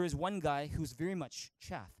 that there is one guy who's very much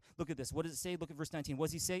chaff. Look at this. What does it say? Look at verse 19. What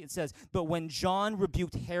does he say? It says, "But when John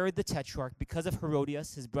rebuked Herod the Tetrarch because of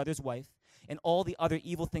Herodias, his brother's wife, and all the other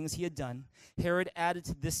evil things he had done, Herod added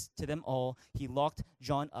to this to them all. He locked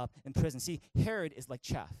John up in prison." See, Herod is like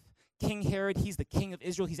chaff. King Herod, he's the king of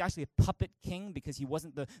Israel. He's actually a puppet king because he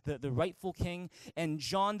wasn't the rightful king. And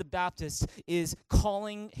John the Baptist is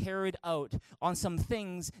calling Herod out on some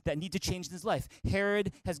things that need to change in his life.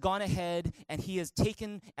 Herod has gone ahead and he has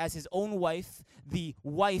taken as his own wife the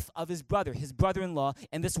wife of his brother-in-law,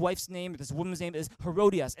 and this wife's name, this woman's name is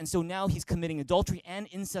Herodias. And so now he's committing adultery and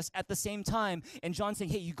incest at the same time. And John's saying,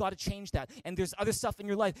 hey, you got to change that. And there's other stuff in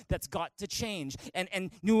your life that's got to change. And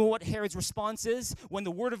you know what Herod's response is? When the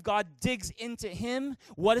word of God digs into him,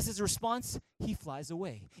 what is his response? He flies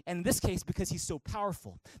away. And in this case, because he's so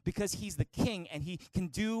powerful, because he's the king and he can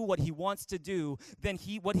do what he wants to do, then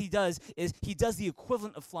what he does is he does the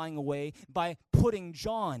equivalent of flying away by putting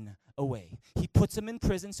John away. He puts him in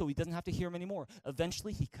prison so he doesn't have to hear him anymore.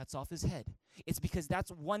 Eventually, he cuts off his head. It's because that's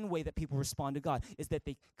one way that people respond to God, is that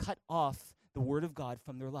they cut off the word of God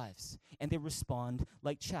from their lives. And they respond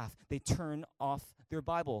like chaff. They turn off their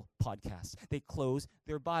Bible podcast. They close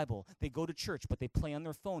their Bible. They go to church, but they play on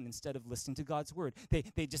their phone instead of listening to God's word.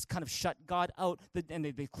 They just kind of shut God out, and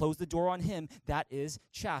they close the door on him. That is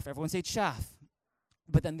chaff. Everyone say chaff.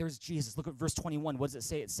 But then there's Jesus. Look at verse 21. What does it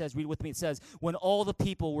say? It says, read it with me. It says, when all the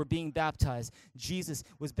people were being baptized, Jesus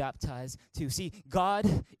was baptized too. See,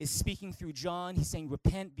 God is speaking through John. He's saying,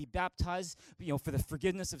 repent, be baptized, for the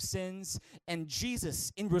forgiveness of sins. And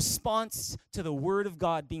Jesus, in response to the word of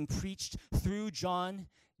God being preached through John,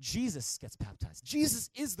 Jesus gets baptized. Jesus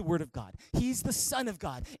is the word of God. He's the Son of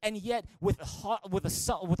God. And yet, with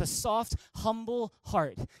a soft, humble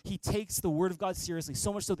heart, he takes the word of God seriously,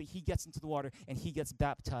 so much so that he gets into the water and he gets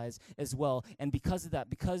baptized as well. And because of that,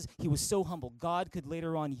 because he was so humble, God could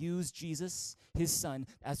later on use Jesus, his son,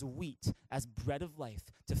 as wheat, as bread of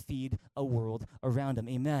life to feed a world around him.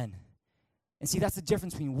 Amen. And see, that's the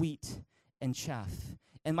difference between wheat and chaff.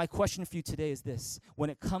 And my question for you today is this. When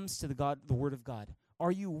it comes to the word of God,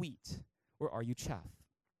 are you wheat or are you chaff?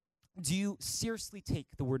 Do you seriously take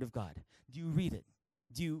the word of God? Do you read it?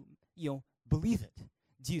 Do you believe it?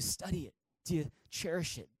 Do you study it? Do you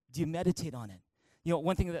cherish it? Do you meditate on it?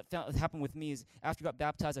 One thing that happened with me is after I got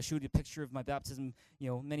baptized, I showed you a picture of my baptism,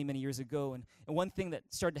 many, many years ago. And one thing that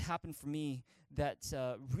started to happen for me that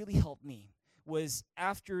really helped me was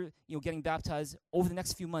after getting baptized, over the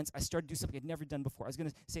next few months, I started to do something I'd never done before. I was going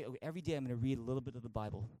to say, okay, every day I'm going to read a little bit of the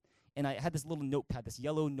Bible. And I had this little notepad, this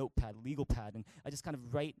yellow notepad, legal pad, and I just kind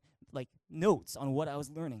of write notes on what I was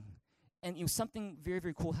learning. And something very,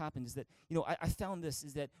 very cool happened is that I found this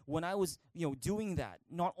is that when I was doing that,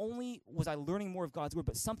 not only was I learning more of God's word,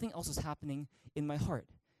 but something else was happening in my heart.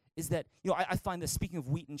 Is that I find this, speaking of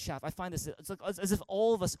wheat and chaff, I find this, it's like as if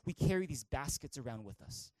all of us, we carry these baskets around with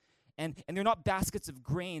us. And they're not baskets of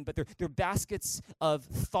grain, but they're baskets of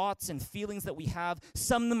thoughts and feelings that we have.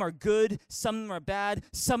 Some of them are good, some of them are bad,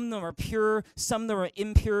 some of them are pure, some of them are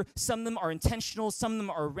impure, some of them are intentional, some of them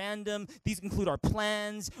are random. These include our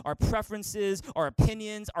plans, our preferences, our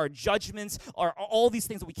opinions, our judgments, all these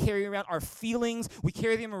things that we carry around, our feelings, we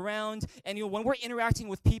carry them around. And when we're interacting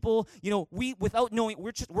with people, we, without knowing,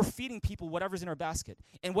 we're feeding people whatever's in our basket.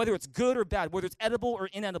 And whether it's good or bad, whether it's edible or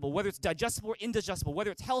inedible, whether it's digestible or indigestible, whether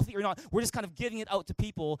it's healthy or not, we're just kind of giving it out to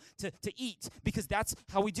people to eat because that's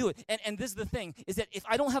how we do it. And this is the thing, is that if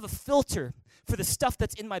I don't have a filter for the stuff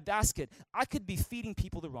that's in my basket, I could be feeding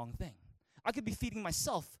people the wrong thing. I could be feeding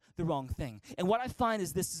myself the wrong thing. And what I find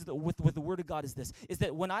is this, is that with the word of God is this, is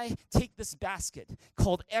that when I take this basket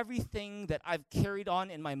called everything that I've carried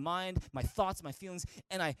on in my mind, my thoughts, my feelings,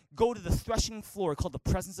 and I go to the threshing floor called the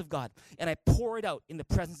presence of God, and I pour it out in the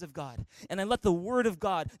presence of God, and I let the word of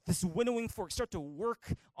God, this winnowing fork, start to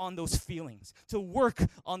work on those feelings, to work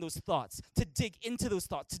on those thoughts, to dig into those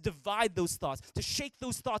thoughts, to divide those thoughts, to shake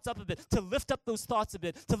those thoughts up a bit, to lift up those thoughts a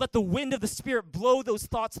bit, to let the wind of the Spirit blow those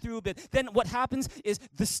thoughts through a bit. Then what happens is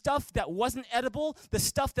the stuff stuff that wasn't edible, the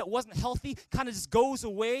stuff that wasn't healthy, kind of just goes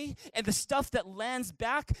away, and the stuff that lands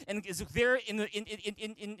back and is there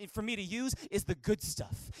for me to use is the good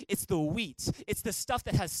stuff. It's the wheat. It's the stuff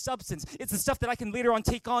that has substance. It's the stuff that I can later on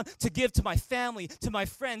take on to give to my family, to my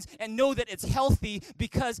friends, and know that it's healthy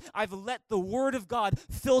because I've let the Word of God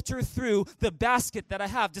filter through the basket that I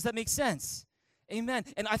have. Does that make sense? Amen.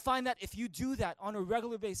 And I find that if you do that on a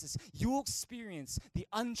regular basis, you will experience the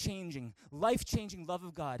unchanging, life-changing love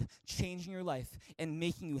of God changing your life and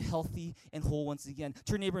making you healthy and whole once again. Turn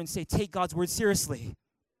to your neighbor and say, take God's Word seriously.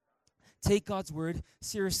 Take God's Word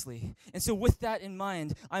seriously. And so with that in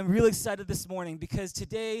mind, I'm really excited this morning because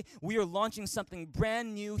today we are launching something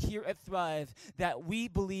brand new here at Thrive that we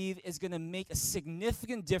believe is going to make a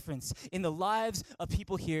significant difference in the lives of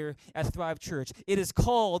people here at Thrive Church. It is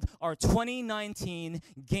called our 2019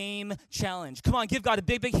 Game Challenge. Come on, give God a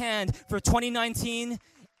big, big hand for 2019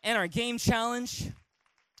 and our Game Challenge.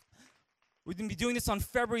 We're going to be doing this on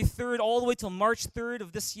February 3rd all the way till March 3rd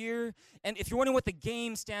of this year. And if you're wondering what the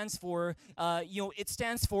GAME stands for, it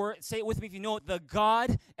stands for, say it with me if you know it, the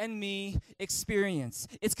God and Me experience.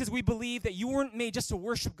 It's because we believe that you weren't made just to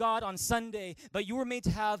worship God on Sunday, but you were made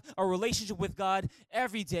to have a relationship with God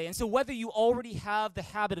every day. And so whether you already have the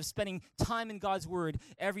habit of spending time in God's Word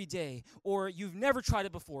every day, or you've never tried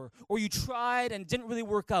it before, or you tried and didn't really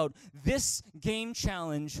work out, this GAME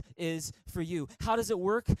Challenge is for you. How does it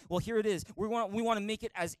work? Well, here it is. We want to make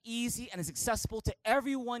it as easy and as accessible to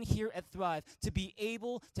everyone here at Thrive to be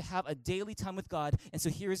able to have a daily time with God. And so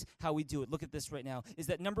here's how we do it. Look at this right now. Is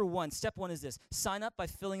that number one, step one is this. Sign up by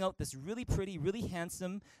filling out this really pretty, really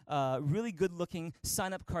handsome, really good-looking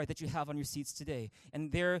sign-up card that you have on your seats today.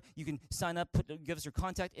 And there you can sign up, give us your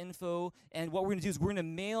contact info. And what we're going to do is we're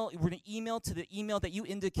going to email to the email that you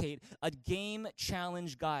indicate a game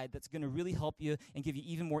challenge guide that's going to really help you and give you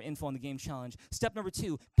even more info on the game challenge. Step number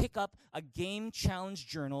two, pick up a game challenge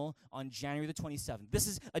journal on January the 27th. This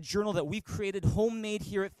is a journal that we've created homemade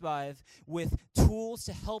here at Thrive with tools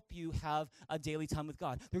to help you have a daily time with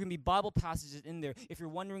God. There are going to be Bible passages in there. If you're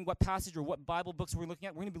wondering what passage or what Bible books we're looking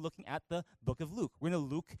at, we're going to be looking at the book of Luke. We're going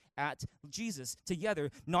to look at Jesus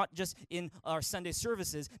together, not just in our Sunday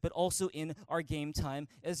services, but also in our game time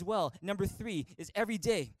as well. Number three is every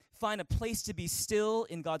day, find a place to be still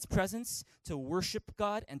in God's presence, to worship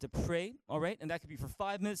God and to pray, all right? And that could be for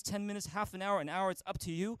 5 minutes, 10 minutes, half an hour, it's up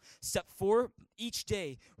to you. Step four, each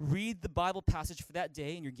day, read the Bible passage for that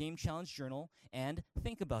day in your game challenge journal and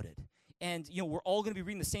think about it. And, we're all going to be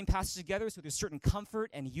reading the same passage together, so there's certain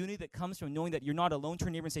comfort and unity that comes from knowing that you're not alone. Turn to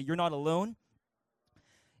your neighbor and say, you're not alone.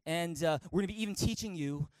 And we're going to be even teaching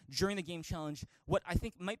you during the game challenge what I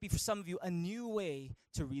think might be for some of you a new way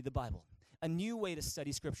to read the Bible. A new way to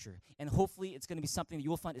study Scripture. And hopefully it's going to be something that you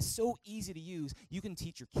will find is so easy to use, you can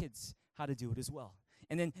teach your kids how to do it as well.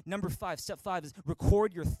 And then number five, step five is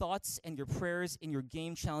record your thoughts and your prayers in your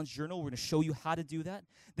game challenge journal. We're going to show you how to do that.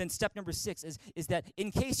 Then step number six is that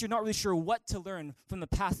in case you're not really sure what to learn from the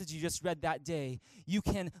passage you just read that day, you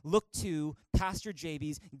can look to Pastor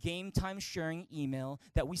JB's game time sharing email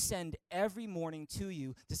that we send every morning to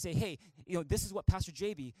you to say, hey, this is what Pastor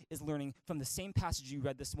JB is learning from the same passage you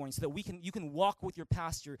read this morning, so that you can walk with your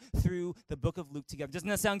pastor through the book of Luke together. Doesn't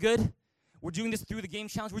that sound good? We're doing this through the game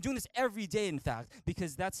challenge. We're doing this every day, in fact,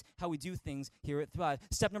 because that's how we do things here at Thrive.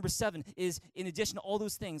 Step number 7 is, in addition to all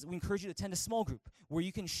those things, we encourage you to attend a small group where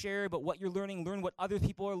you can share about what you're learning, learn what other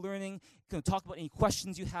people are learning, talk about any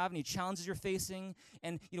questions you have, any challenges you're facing.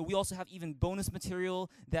 And, we also have even bonus material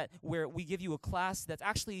where we give you a class that's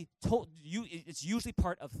actually it's usually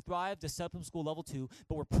part of Thrive Discipleship School Level 2,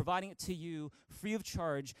 but we're providing it to you free of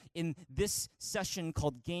charge in this session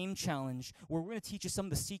called Game Challenge, where we're going to teach you some of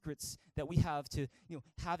the secrets that we have to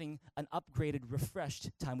having an upgraded, refreshed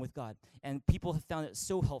time with God. And people have found it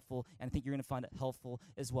so helpful, and I think you're going to find it helpful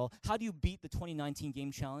as well. How do you beat the 2019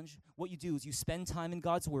 Game Challenge? What you do is you spend time in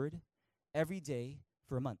God's Word every day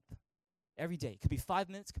for a month. Every day. It could be 5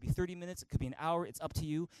 minutes, it could be 30 minutes, it could be an hour, it's up to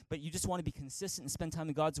you, but you just want to be consistent and spend time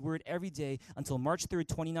in God's Word every day until March 3rd,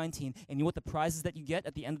 2019. And you know what the prizes that you get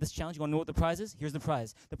at the end of this challenge? You want to know what the prize is? Here's the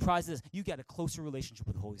prize. The prize is you get a closer relationship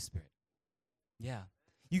with the Holy Spirit. Yeah.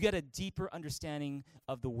 You get a deeper understanding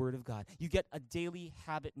of the Word of God. You get a daily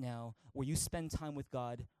habit now where you spend time with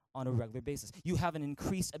God on a regular basis. You have an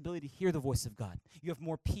increased ability to hear the voice of God. You have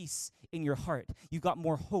more peace in your heart. You got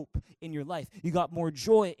more hope in your life. You got more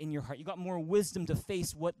joy in your heart. You got more wisdom to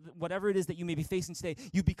face whatever it is that you may be facing today.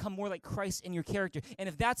 You become more like Christ in your character. And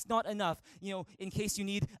if that's not enough, in case you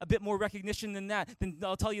need a bit more recognition than that, then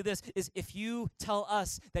I'll tell you this, is if you tell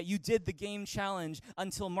us that you did the game challenge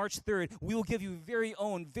until March 3rd, we will give you very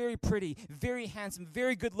own, very pretty, very handsome,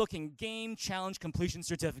 very good-looking game challenge completion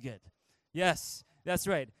certificate. Yes, that's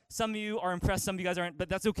right. Some of you are impressed, some of you guys aren't, but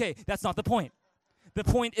that's okay. That's not the point. The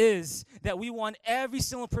point is that we want every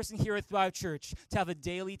single person here at Thrive Church to have a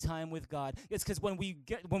daily time with God. It's because when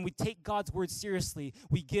we take God's word seriously,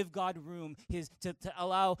 we give God room to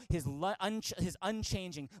allow his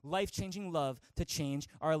unchanging, life-changing love to change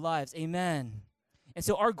our lives. Amen. And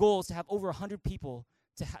so our goal is to have over 100 people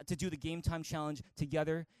to do the Game Time Challenge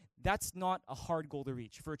together. That's not a hard goal to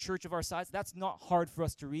reach. For a church of our size, that's not hard for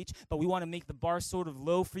us to reach, but we want to make the bar sort of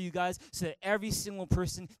low for you guys so that every single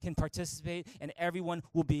person can participate and everyone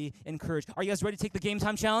will be encouraged. Are you guys ready to take the Game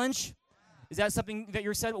Time Challenge? Is that something that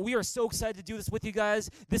you're excited about? We are so excited to do this with you guys.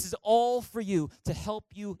 This is all for you to help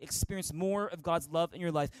you experience more of God's love in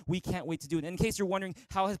your life. We can't wait to do it. And in case you're wondering,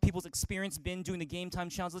 how has people's experience been doing the Game Time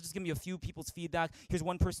Challenge? Let's just give you a few people's feedback. Here's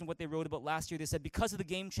one person, what they wrote about last year. They said, because of the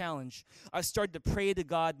Game Challenge, I've started to pray to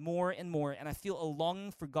God more and more, and I feel a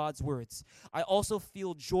longing for God's words. I also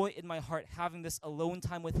feel joy in my heart having this alone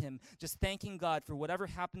time with him, just thanking God for whatever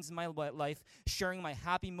happens in my life, sharing my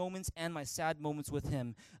happy moments and my sad moments with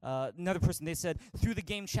him. Another person, they said, through the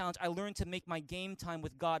Game Challenge, I learned to make my game time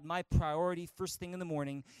with God my priority first thing in the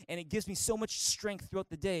morning, and it gives me so much strength throughout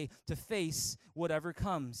the day to face whatever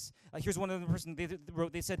comes. Here's one other person they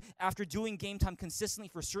wrote. They said, after doing game time consistently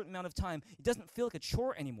for a certain amount of time, it doesn't feel like a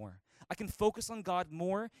chore anymore. I can focus on God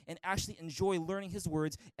more and actually enjoy learning his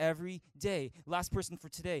words every day. Last person for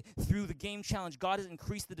today. Through the Game Challenge, God has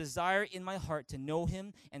increased the desire in my heart to know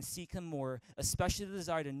him and seek him more, especially the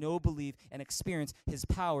desire to know, believe, and experience his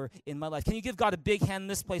power in my life. Can you give God a big hand in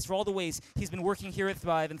this place for all the ways he's been working here at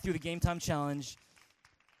Thrive and through the Game Time Challenge?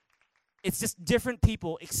 It's just different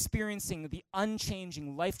people experiencing the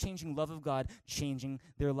unchanging, life-changing love of God changing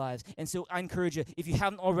their lives. And so I encourage you, if you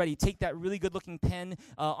haven't already, take that really good-looking pen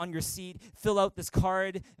on your seat, fill out this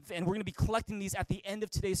card, and we're going to be collecting these at the end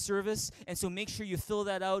of today's service. And so make sure you fill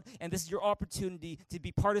that out, and this is your opportunity to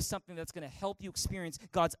be part of something that's going to help you experience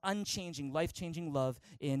God's unchanging, life-changing love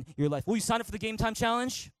in your life. Will you sign up for the Game Time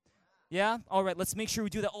Challenge? Yeah? All right, let's make sure we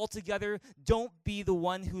do that all together. Don't be the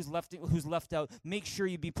one who's left out. Make sure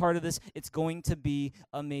you be part of this. It's going to be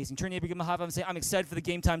amazing. Turn to your neighbor, give him a high five, and say, I'm excited for the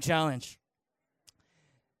Game Time Challenge.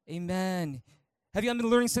 Amen. Have you been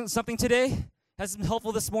learning something today? Has it been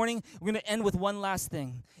helpful this morning? We're going to end with one last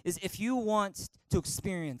thing, is if you want to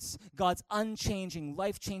experience God's unchanging,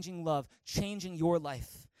 life-changing love changing your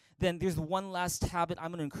life, then there's one last habit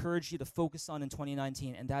I'm going to encourage you to focus on in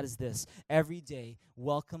 2019, and that is this. Every day,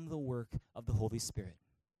 welcome the work of the Holy Spirit.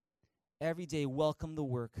 Every day, welcome the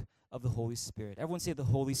work of the Holy Spirit. Everyone say the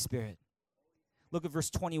Holy Spirit. Look at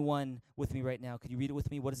verse 21 with me right now. Could you read it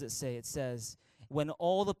with me? What does it say? It says, when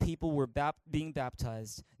all the people were being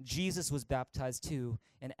baptized, Jesus was baptized too,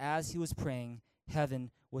 and as he was praying,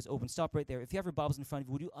 heaven was open. Stop right there. If you have your Bibles in front of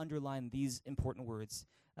you, would you underline these important words?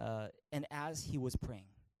 And as he was praying.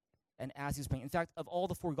 And as he was praying. In fact, of all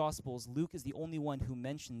the four Gospels, Luke is the only one who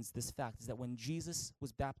mentions this fact, is that when Jesus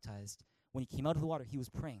was baptized, when he came out of the water, he was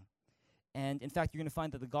praying. And in fact, you're going to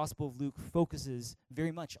find that the Gospel of Luke focuses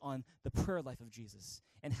very much on the prayer life of Jesus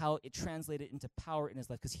and how it translated into power in his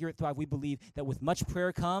life. Because here at Thrive, we believe that with much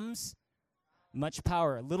prayer comes much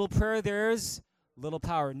power. Little prayer, there's little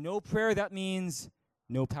power. No prayer, that means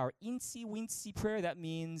no power. Incy wincy prayer, that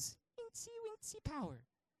means incy wincy power.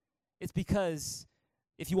 It's because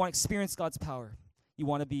if you want to experience God's power, you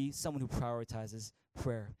want to be someone who prioritizes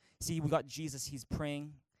prayer. See, we got Jesus. He's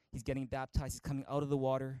praying. He's getting baptized. He's coming out of the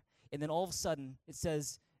water. And then all of a sudden, it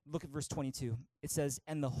says, look at verse 22. It says,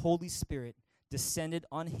 and the Holy Spirit descended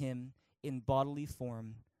on him in bodily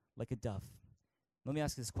form like a dove. Let me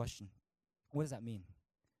ask you this question. What does that mean?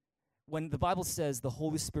 When the Bible says the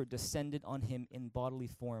Holy Spirit descended on him in bodily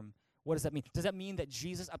form, what does that mean? Does that mean that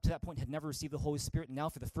Jesus, up to that point, had never received the Holy Spirit, and now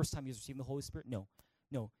for the first time he's receiving the Holy Spirit? No.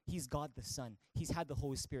 No, he's God the Son. He's had the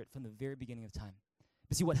Holy Spirit from the very beginning of time.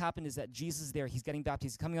 But see, what happened is that Jesus is there. He's getting baptized.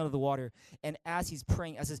 He's coming out of the water. And as he's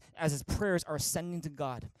praying, as his prayers are ascending to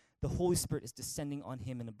God, the Holy Spirit is descending on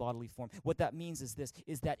him in a bodily form. What that means is this,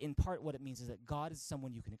 is that in part what it means is that God is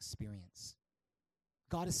someone you can experience.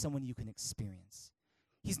 God is someone you can experience.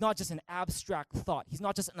 He's not just an abstract thought. He's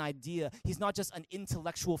not just an idea. He's not just an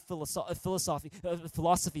intellectual philosophy.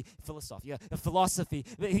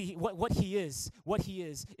 What he is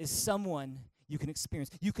someone you can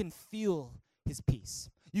experience. You can feel his peace.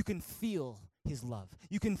 You can feel his love.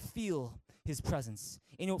 You can feel his presence.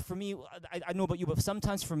 You know, for me, I know about you, but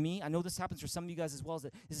sometimes for me, I know this happens for some of you guys as well, is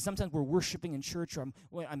that sometimes we're worshiping in church, or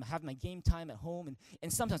I'm having my game time at home,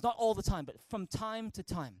 and sometimes, not all the time, but from time to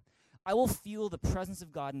time, I will feel the presence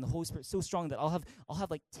of God and the Holy Spirit so strong that I'll have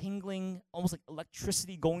like tingling, almost like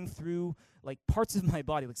electricity going through like parts of my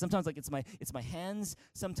body. Like sometimes like it's my hands,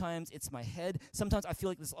 sometimes it's my head. Sometimes I feel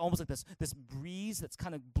like this almost like this breeze that's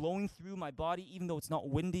kind of blowing through my body, even though it's not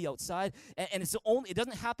windy outside. And it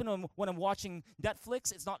doesn't happen when I'm watching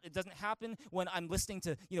Netflix. It doesn't happen when I'm listening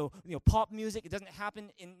to pop music. It doesn't happen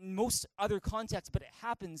in most other contexts, but it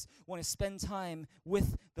happens when I spend time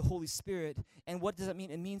with the Holy Spirit. And what does that mean?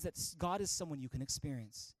 It means that God is someone you can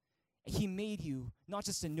experience. He made you not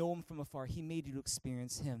just to know him from afar, he made you to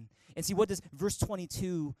experience him. And see, what does verse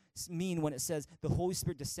 22 mean when it says the Holy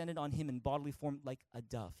Spirit descended on him in bodily form like a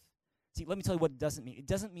dove? See, let me tell you what it doesn't mean. It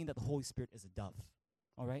doesn't mean that the Holy Spirit is a dove,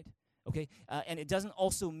 all right? Okay, and it doesn't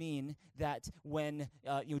also mean that when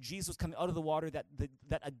Jesus was coming out of the water that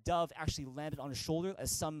a dove actually landed on his shoulder, as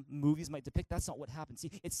some movies might depict. That's not what happened. See,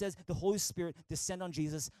 it says the Holy Spirit descended on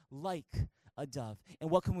Jesus like a dove. And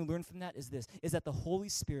what can we learn from that is that the Holy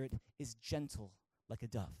Spirit is gentle like a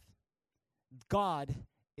dove. God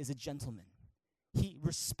is a gentleman. He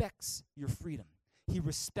respects your freedom. He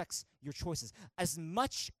respects your choices. As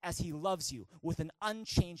much as he loves you with an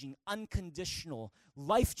unchanging, unconditional,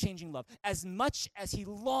 life-changing love, as much as he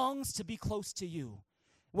longs to be close to you,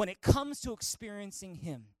 when it comes to experiencing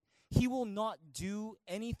him, he will not do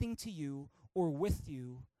anything to you or with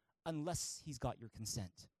you unless he's got your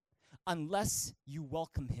consent, unless you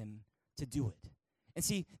welcome him to do it. And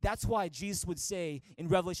see, that's why Jesus would say in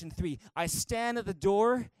Revelation 3, I stand at the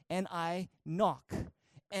door and I knock.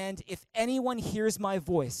 And if anyone hears my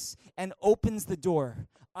voice and opens the door,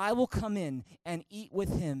 I will come in and eat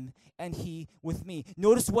with him and he with me.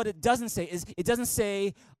 Notice what it doesn't say. It doesn't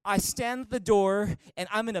say, I stand at the door and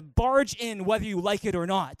I'm going to barge in whether you like it or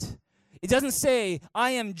not. It doesn't say,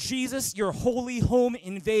 I am Jesus, your holy home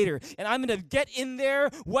invader, and I'm going to get in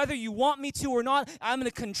there whether you want me to or not. I'm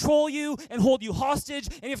going to control you and hold you hostage,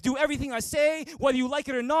 and you have to do everything I say, whether you like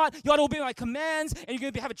it or not. You ought to obey my commands, and you're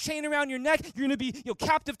going to have a chain around your neck. You're going to be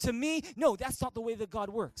captive to me. No, that's not the way that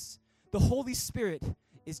God works. The Holy Spirit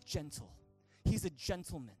is gentle. He's a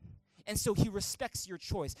gentleman. And so he respects your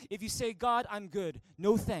choice. If you say, God, I'm good,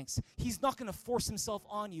 no thanks, he's not going to force himself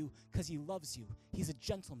on you because he loves you. He's a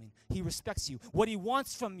gentleman. He respects you. What he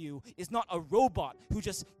wants from you is not a robot who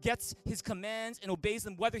just gets his commands and obeys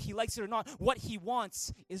them whether he likes it or not. What he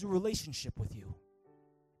wants is a relationship with you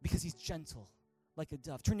because he's gentle like a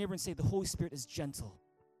dove. Turn to your neighbor and say, the Holy Spirit is gentle.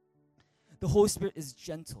 The Holy Spirit is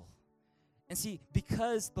gentle. And see,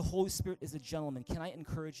 because the Holy Spirit is a gentleman, can I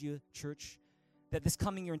encourage you, church, that this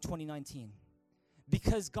coming year in 2019,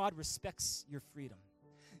 because God respects your freedom,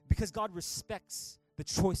 because God respects the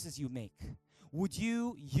choices you make, would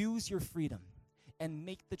you use your freedom and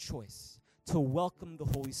make the choice to welcome the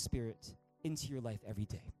Holy Spirit into your life every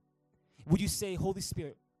day? Would you say, Holy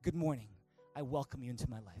Spirit, good morning, I welcome you into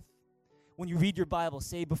my life. When you read your Bible,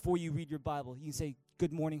 say before you read your Bible, you can say,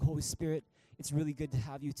 good morning, Holy Spirit, it's really good to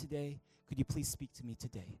have you today. Could you please speak to me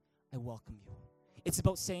today? I welcome you. It's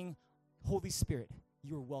about saying, Holy Spirit,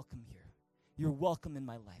 you're welcome here. You're welcome in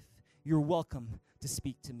my life. You're welcome to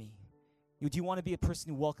speak to me. Do you want to be a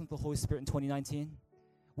person who welcomes the Holy Spirit in 2019?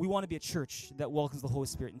 We want to be a church that welcomes the Holy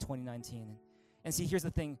Spirit in 2019. And see, here's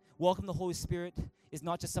the thing. Welcome the Holy Spirit is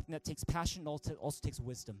not just something that takes passion, it also takes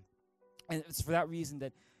wisdom. And it's for that reason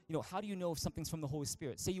that, how do you know if something's from the Holy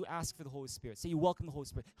Spirit? Say you ask for the Holy Spirit. Say you welcome the Holy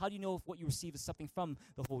Spirit. How do you know if what you receive is something from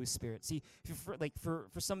the Holy Spirit? See, for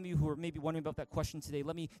some of you who are maybe wondering about that question today,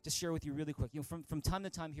 let me just share with you really quick. From time to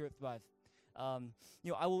time here at Thrive, I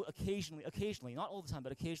will occasionally, not all the time,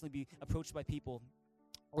 but occasionally be approached by people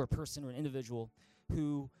or a person or an individual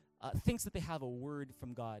who thinks that they have a word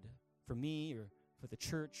from God for me or for the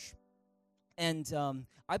church. And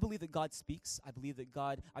I believe that God speaks. I believe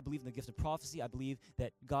in the gift of prophecy. I believe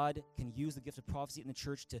that God can use the gift of prophecy in the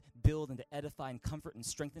church to build and to edify and comfort and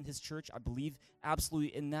strengthen his church. I believe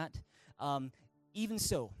absolutely in that. Even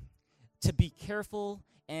so, to be careful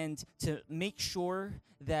and to make sure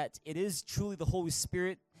that it is truly the Holy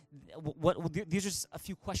Spirit, these are just a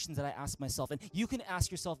few questions that I ask myself. And you can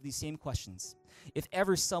ask yourself these same questions. If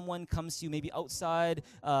ever someone comes to you, maybe outside,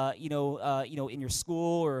 in your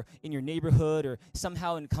school or in your neighborhood, or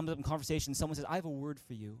somehow and comes up in conversation, someone says, I have a word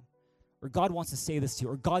for you. or God wants to say this to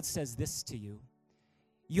you, or God says this to you,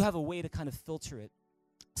 you have a way to kind of filter it,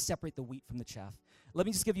 separate the wheat from the chaff. Let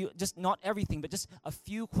me just give you, just not everything, but just a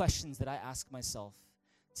few questions that I ask myself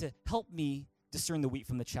to help me discern the wheat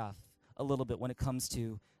from the chaff a little bit when it comes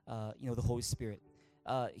to, the Holy Spirit.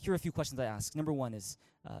 Here are a few questions I ask. Number one is,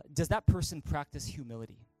 does that person practice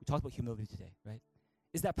humility? We talked about humility today, right?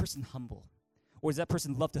 Is that person humble? Or does that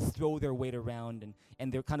person love to throw their weight around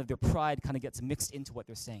and their pride kind of gets mixed into what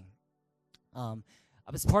they're saying?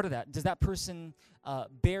 As part of that, does that person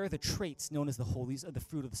bear the traits known as the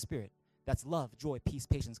fruit of the Spirit? That's love, joy, peace,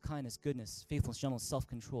 patience, kindness, goodness, faithfulness, gentleness,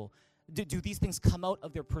 self-control. Do these things come out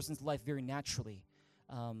of their person's life very naturally?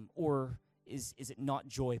 Or is it not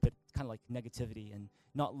joy, but kind of like negativity, and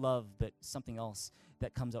not love, but something else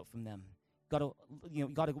that comes out from them? You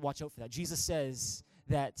got to watch out for that. Jesus says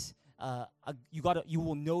that you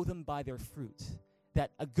will know them by their fruit.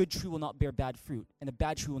 That a good tree will not bear bad fruit, and a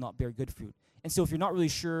bad tree will not bear good fruit. And so if you're not really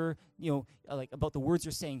sure, about the words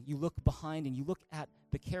you're saying, you look behind and you look at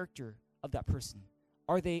the character of that person.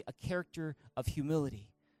 Are they a character of humility,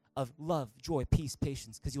 of love, joy, peace,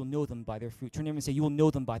 patience? Because you'll know them by their fruit. Turn to them and say, you will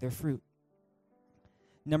know them by their fruit.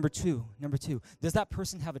 Number two, does that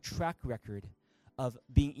person have a track record of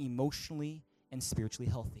being emotionally and spiritually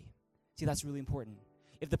healthy? See, that's really important.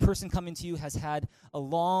 If the person coming to you has had a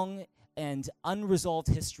long and unresolved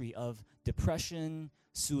history of depression,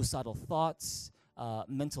 suicidal thoughts,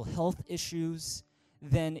 mental health issues,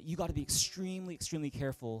 then you got to be extremely, extremely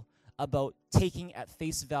careful about taking at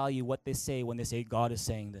face value what they say when they say God is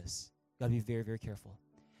saying this. Got to be very, very careful.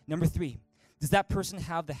 Number three, does that person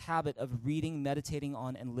have the habit of reading, meditating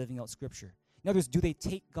on, and living out Scripture? In other words, do they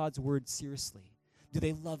take God's word seriously? Do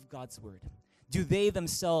they love God's word? Do they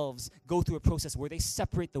themselves go through a process where they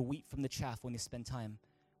separate the wheat from the chaff when they spend time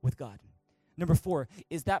with God? Number four,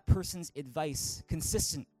 is that person's advice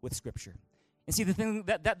consistent with Scripture? And see, the thing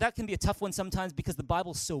that can be a tough one sometimes because the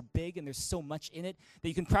Bible's so big and there's so much in it that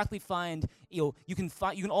you can practically find, you can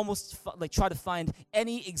almost try to find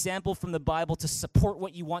any example from the Bible to support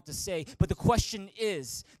what you want to say. But the question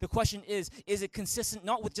is it consistent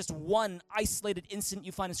not with just one isolated incident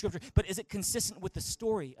you find in Scripture, but is it consistent with the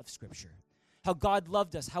story of Scripture? How God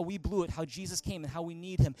loved us, how we blew it, how Jesus came and how we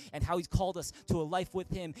need him, and how he's called us to a life with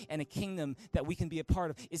him and a kingdom that we can be a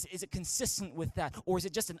part of. Is it consistent with that? Or is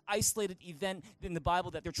it just an isolated event in the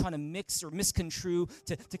Bible that they're trying to mix or misconstrue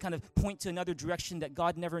to kind of point to another direction that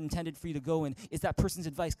God never intended for you to go in? Is that person's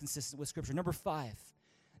advice consistent with Scripture? Number five,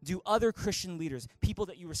 do other Christian leaders, people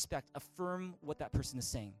that you respect, affirm what that person is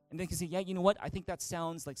saying? And then you can say, yeah, you know what? I think that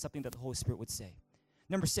sounds like something that the Holy Spirit would say.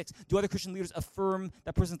 Number six, do other Christian leaders affirm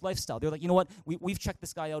that person's lifestyle? They're like, you know what, we've checked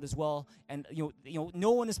this guy out as well, and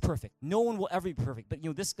no one is perfect. No one will ever be perfect, but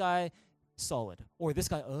this guy, solid. Or this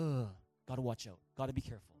guy, gotta watch out, gotta be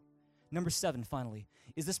careful. Number seven, finally,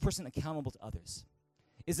 is this person accountable to others?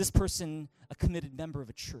 Is this person a committed member of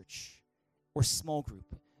a church or small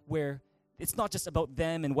group where it's not just about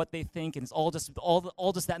them and what they think, and it's all just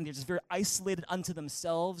that, and they're just very isolated unto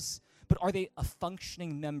themselves, but are they a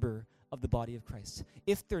functioning member of the body of Christ?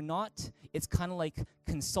 If they're not, it's kind of like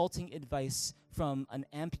consulting advice from an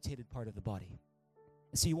amputated part of the body.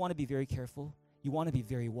 And so you want to be very careful. You want to be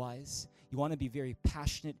very wise. You want to be very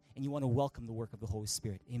passionate, and you want to welcome the work of the Holy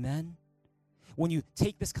Spirit. Amen? When you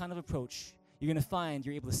take this kind of approach, you're going to find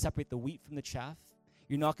you're able to separate the wheat from the chaff.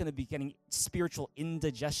 You're not going to be getting spiritual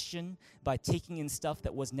indigestion by taking in stuff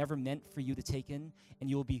that was never meant for you to take in, and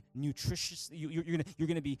you'll be nutritious. You're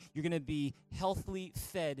going to be healthily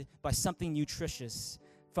fed by something nutritious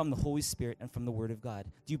from the Holy Spirit and from the Word of God.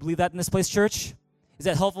 Do you believe that in this place, church? Is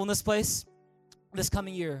that helpful in this place? This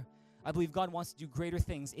coming year, I believe God wants to do greater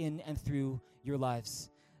things in and through your lives.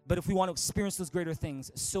 But if we want to experience those greater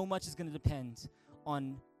things, so much is going to depend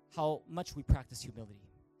on how much we practice humility,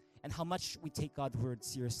 and how much we take God's word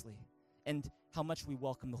seriously, and how much we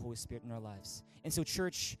welcome the Holy Spirit in our lives. And so,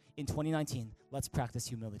 church, in 2019, let's practice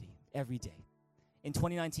humility every day. In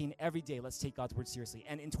 2019, every day, let's take God's word seriously.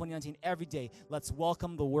 And in 2019, every day, let's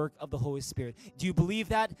welcome the work of the Holy Spirit. Do you believe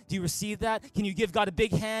that? Do you receive that? Can you give God a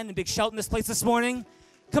big hand and a big shout in this place this morning?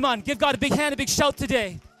 Come on, give God a big hand, a big shout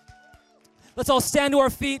today. Let's all stand to our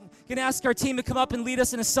feet. Going to ask our team to come up and lead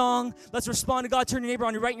us in a song. Let's respond to God. Turn your neighbor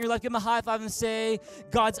on your right and your left. Give him a high five and say,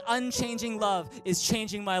 God's unchanging love is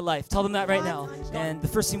changing my life. Tell them that right now. And the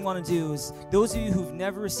first thing we want to do is, those of you who've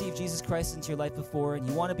never received Jesus Christ into your life before and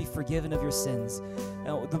you want to be forgiven of your sins,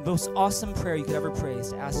 the most awesome prayer you could ever pray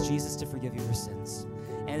is to ask Jesus to forgive you of your sins.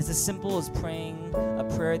 And it's as simple as praying a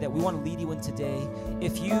prayer that we want to lead you in today.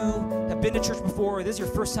 If you have been to church before, or this is your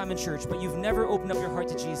first time in church, but you've never opened up your heart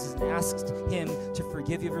to Jesus and asked him to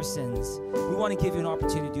forgive you of your sins, sins. We want to give you an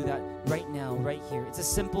opportunity to do that right now, right here. It's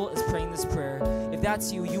as simple as praying this prayer. If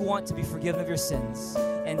that's you, you want to be forgiven of your sins,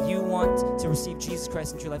 and you want to receive Jesus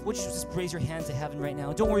Christ into your life, would you just raise your hand to heaven right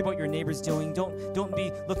now? Don't worry about your neighbors doing. Don't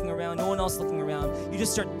be looking around. No one else looking around. You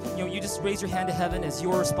just you just raise your hand to heaven as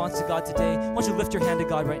your response to God today. Why don't you lift your hand to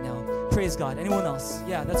God right now? Praise God. Anyone else?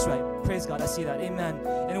 Yeah, that's right. Praise God. I see that. Amen.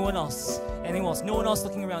 Anyone else? Anyone else? No one else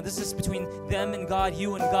looking around. This is between them and God,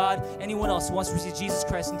 you and God. Anyone else who wants to receive Jesus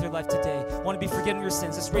Christ into their life today, want to be forgiven of your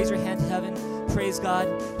sins, just raise your hand to heaven. Praise God.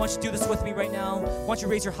 Why don't you do this with me right now? Why don't you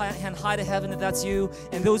raise your hand high to heaven if that's you?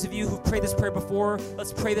 And those of you who've prayed this prayer before,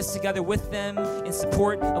 let's pray this together with them in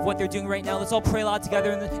support of what they're doing right now. Let's all pray aloud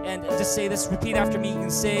together and just say this. Repeat after me. You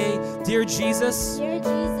can say, Dear Jesus,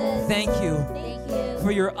 thank you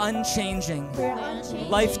for your unchanging,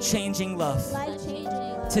 life-changing love.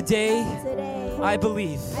 Today, I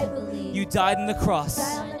believe you died on the cross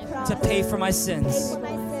to pay for my sins,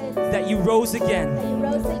 that you rose again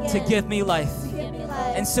to give me life.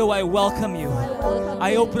 And so I welcome you.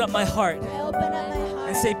 I open up my heart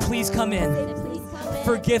and say, please come in.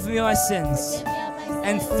 Forgive me my sins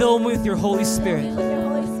and fill me with your Holy Spirit.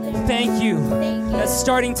 Thank you that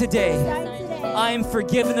starting today, I am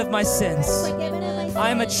forgiven of my sins. I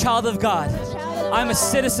am a child of God. I'm a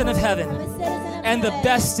citizen of heaven. And the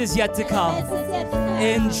best is yet to come.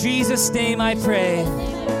 In Jesus' name I pray.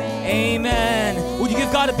 Amen. Would you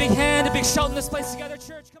give God a big hand, a big shout in this place together,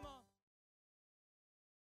 church? Come on.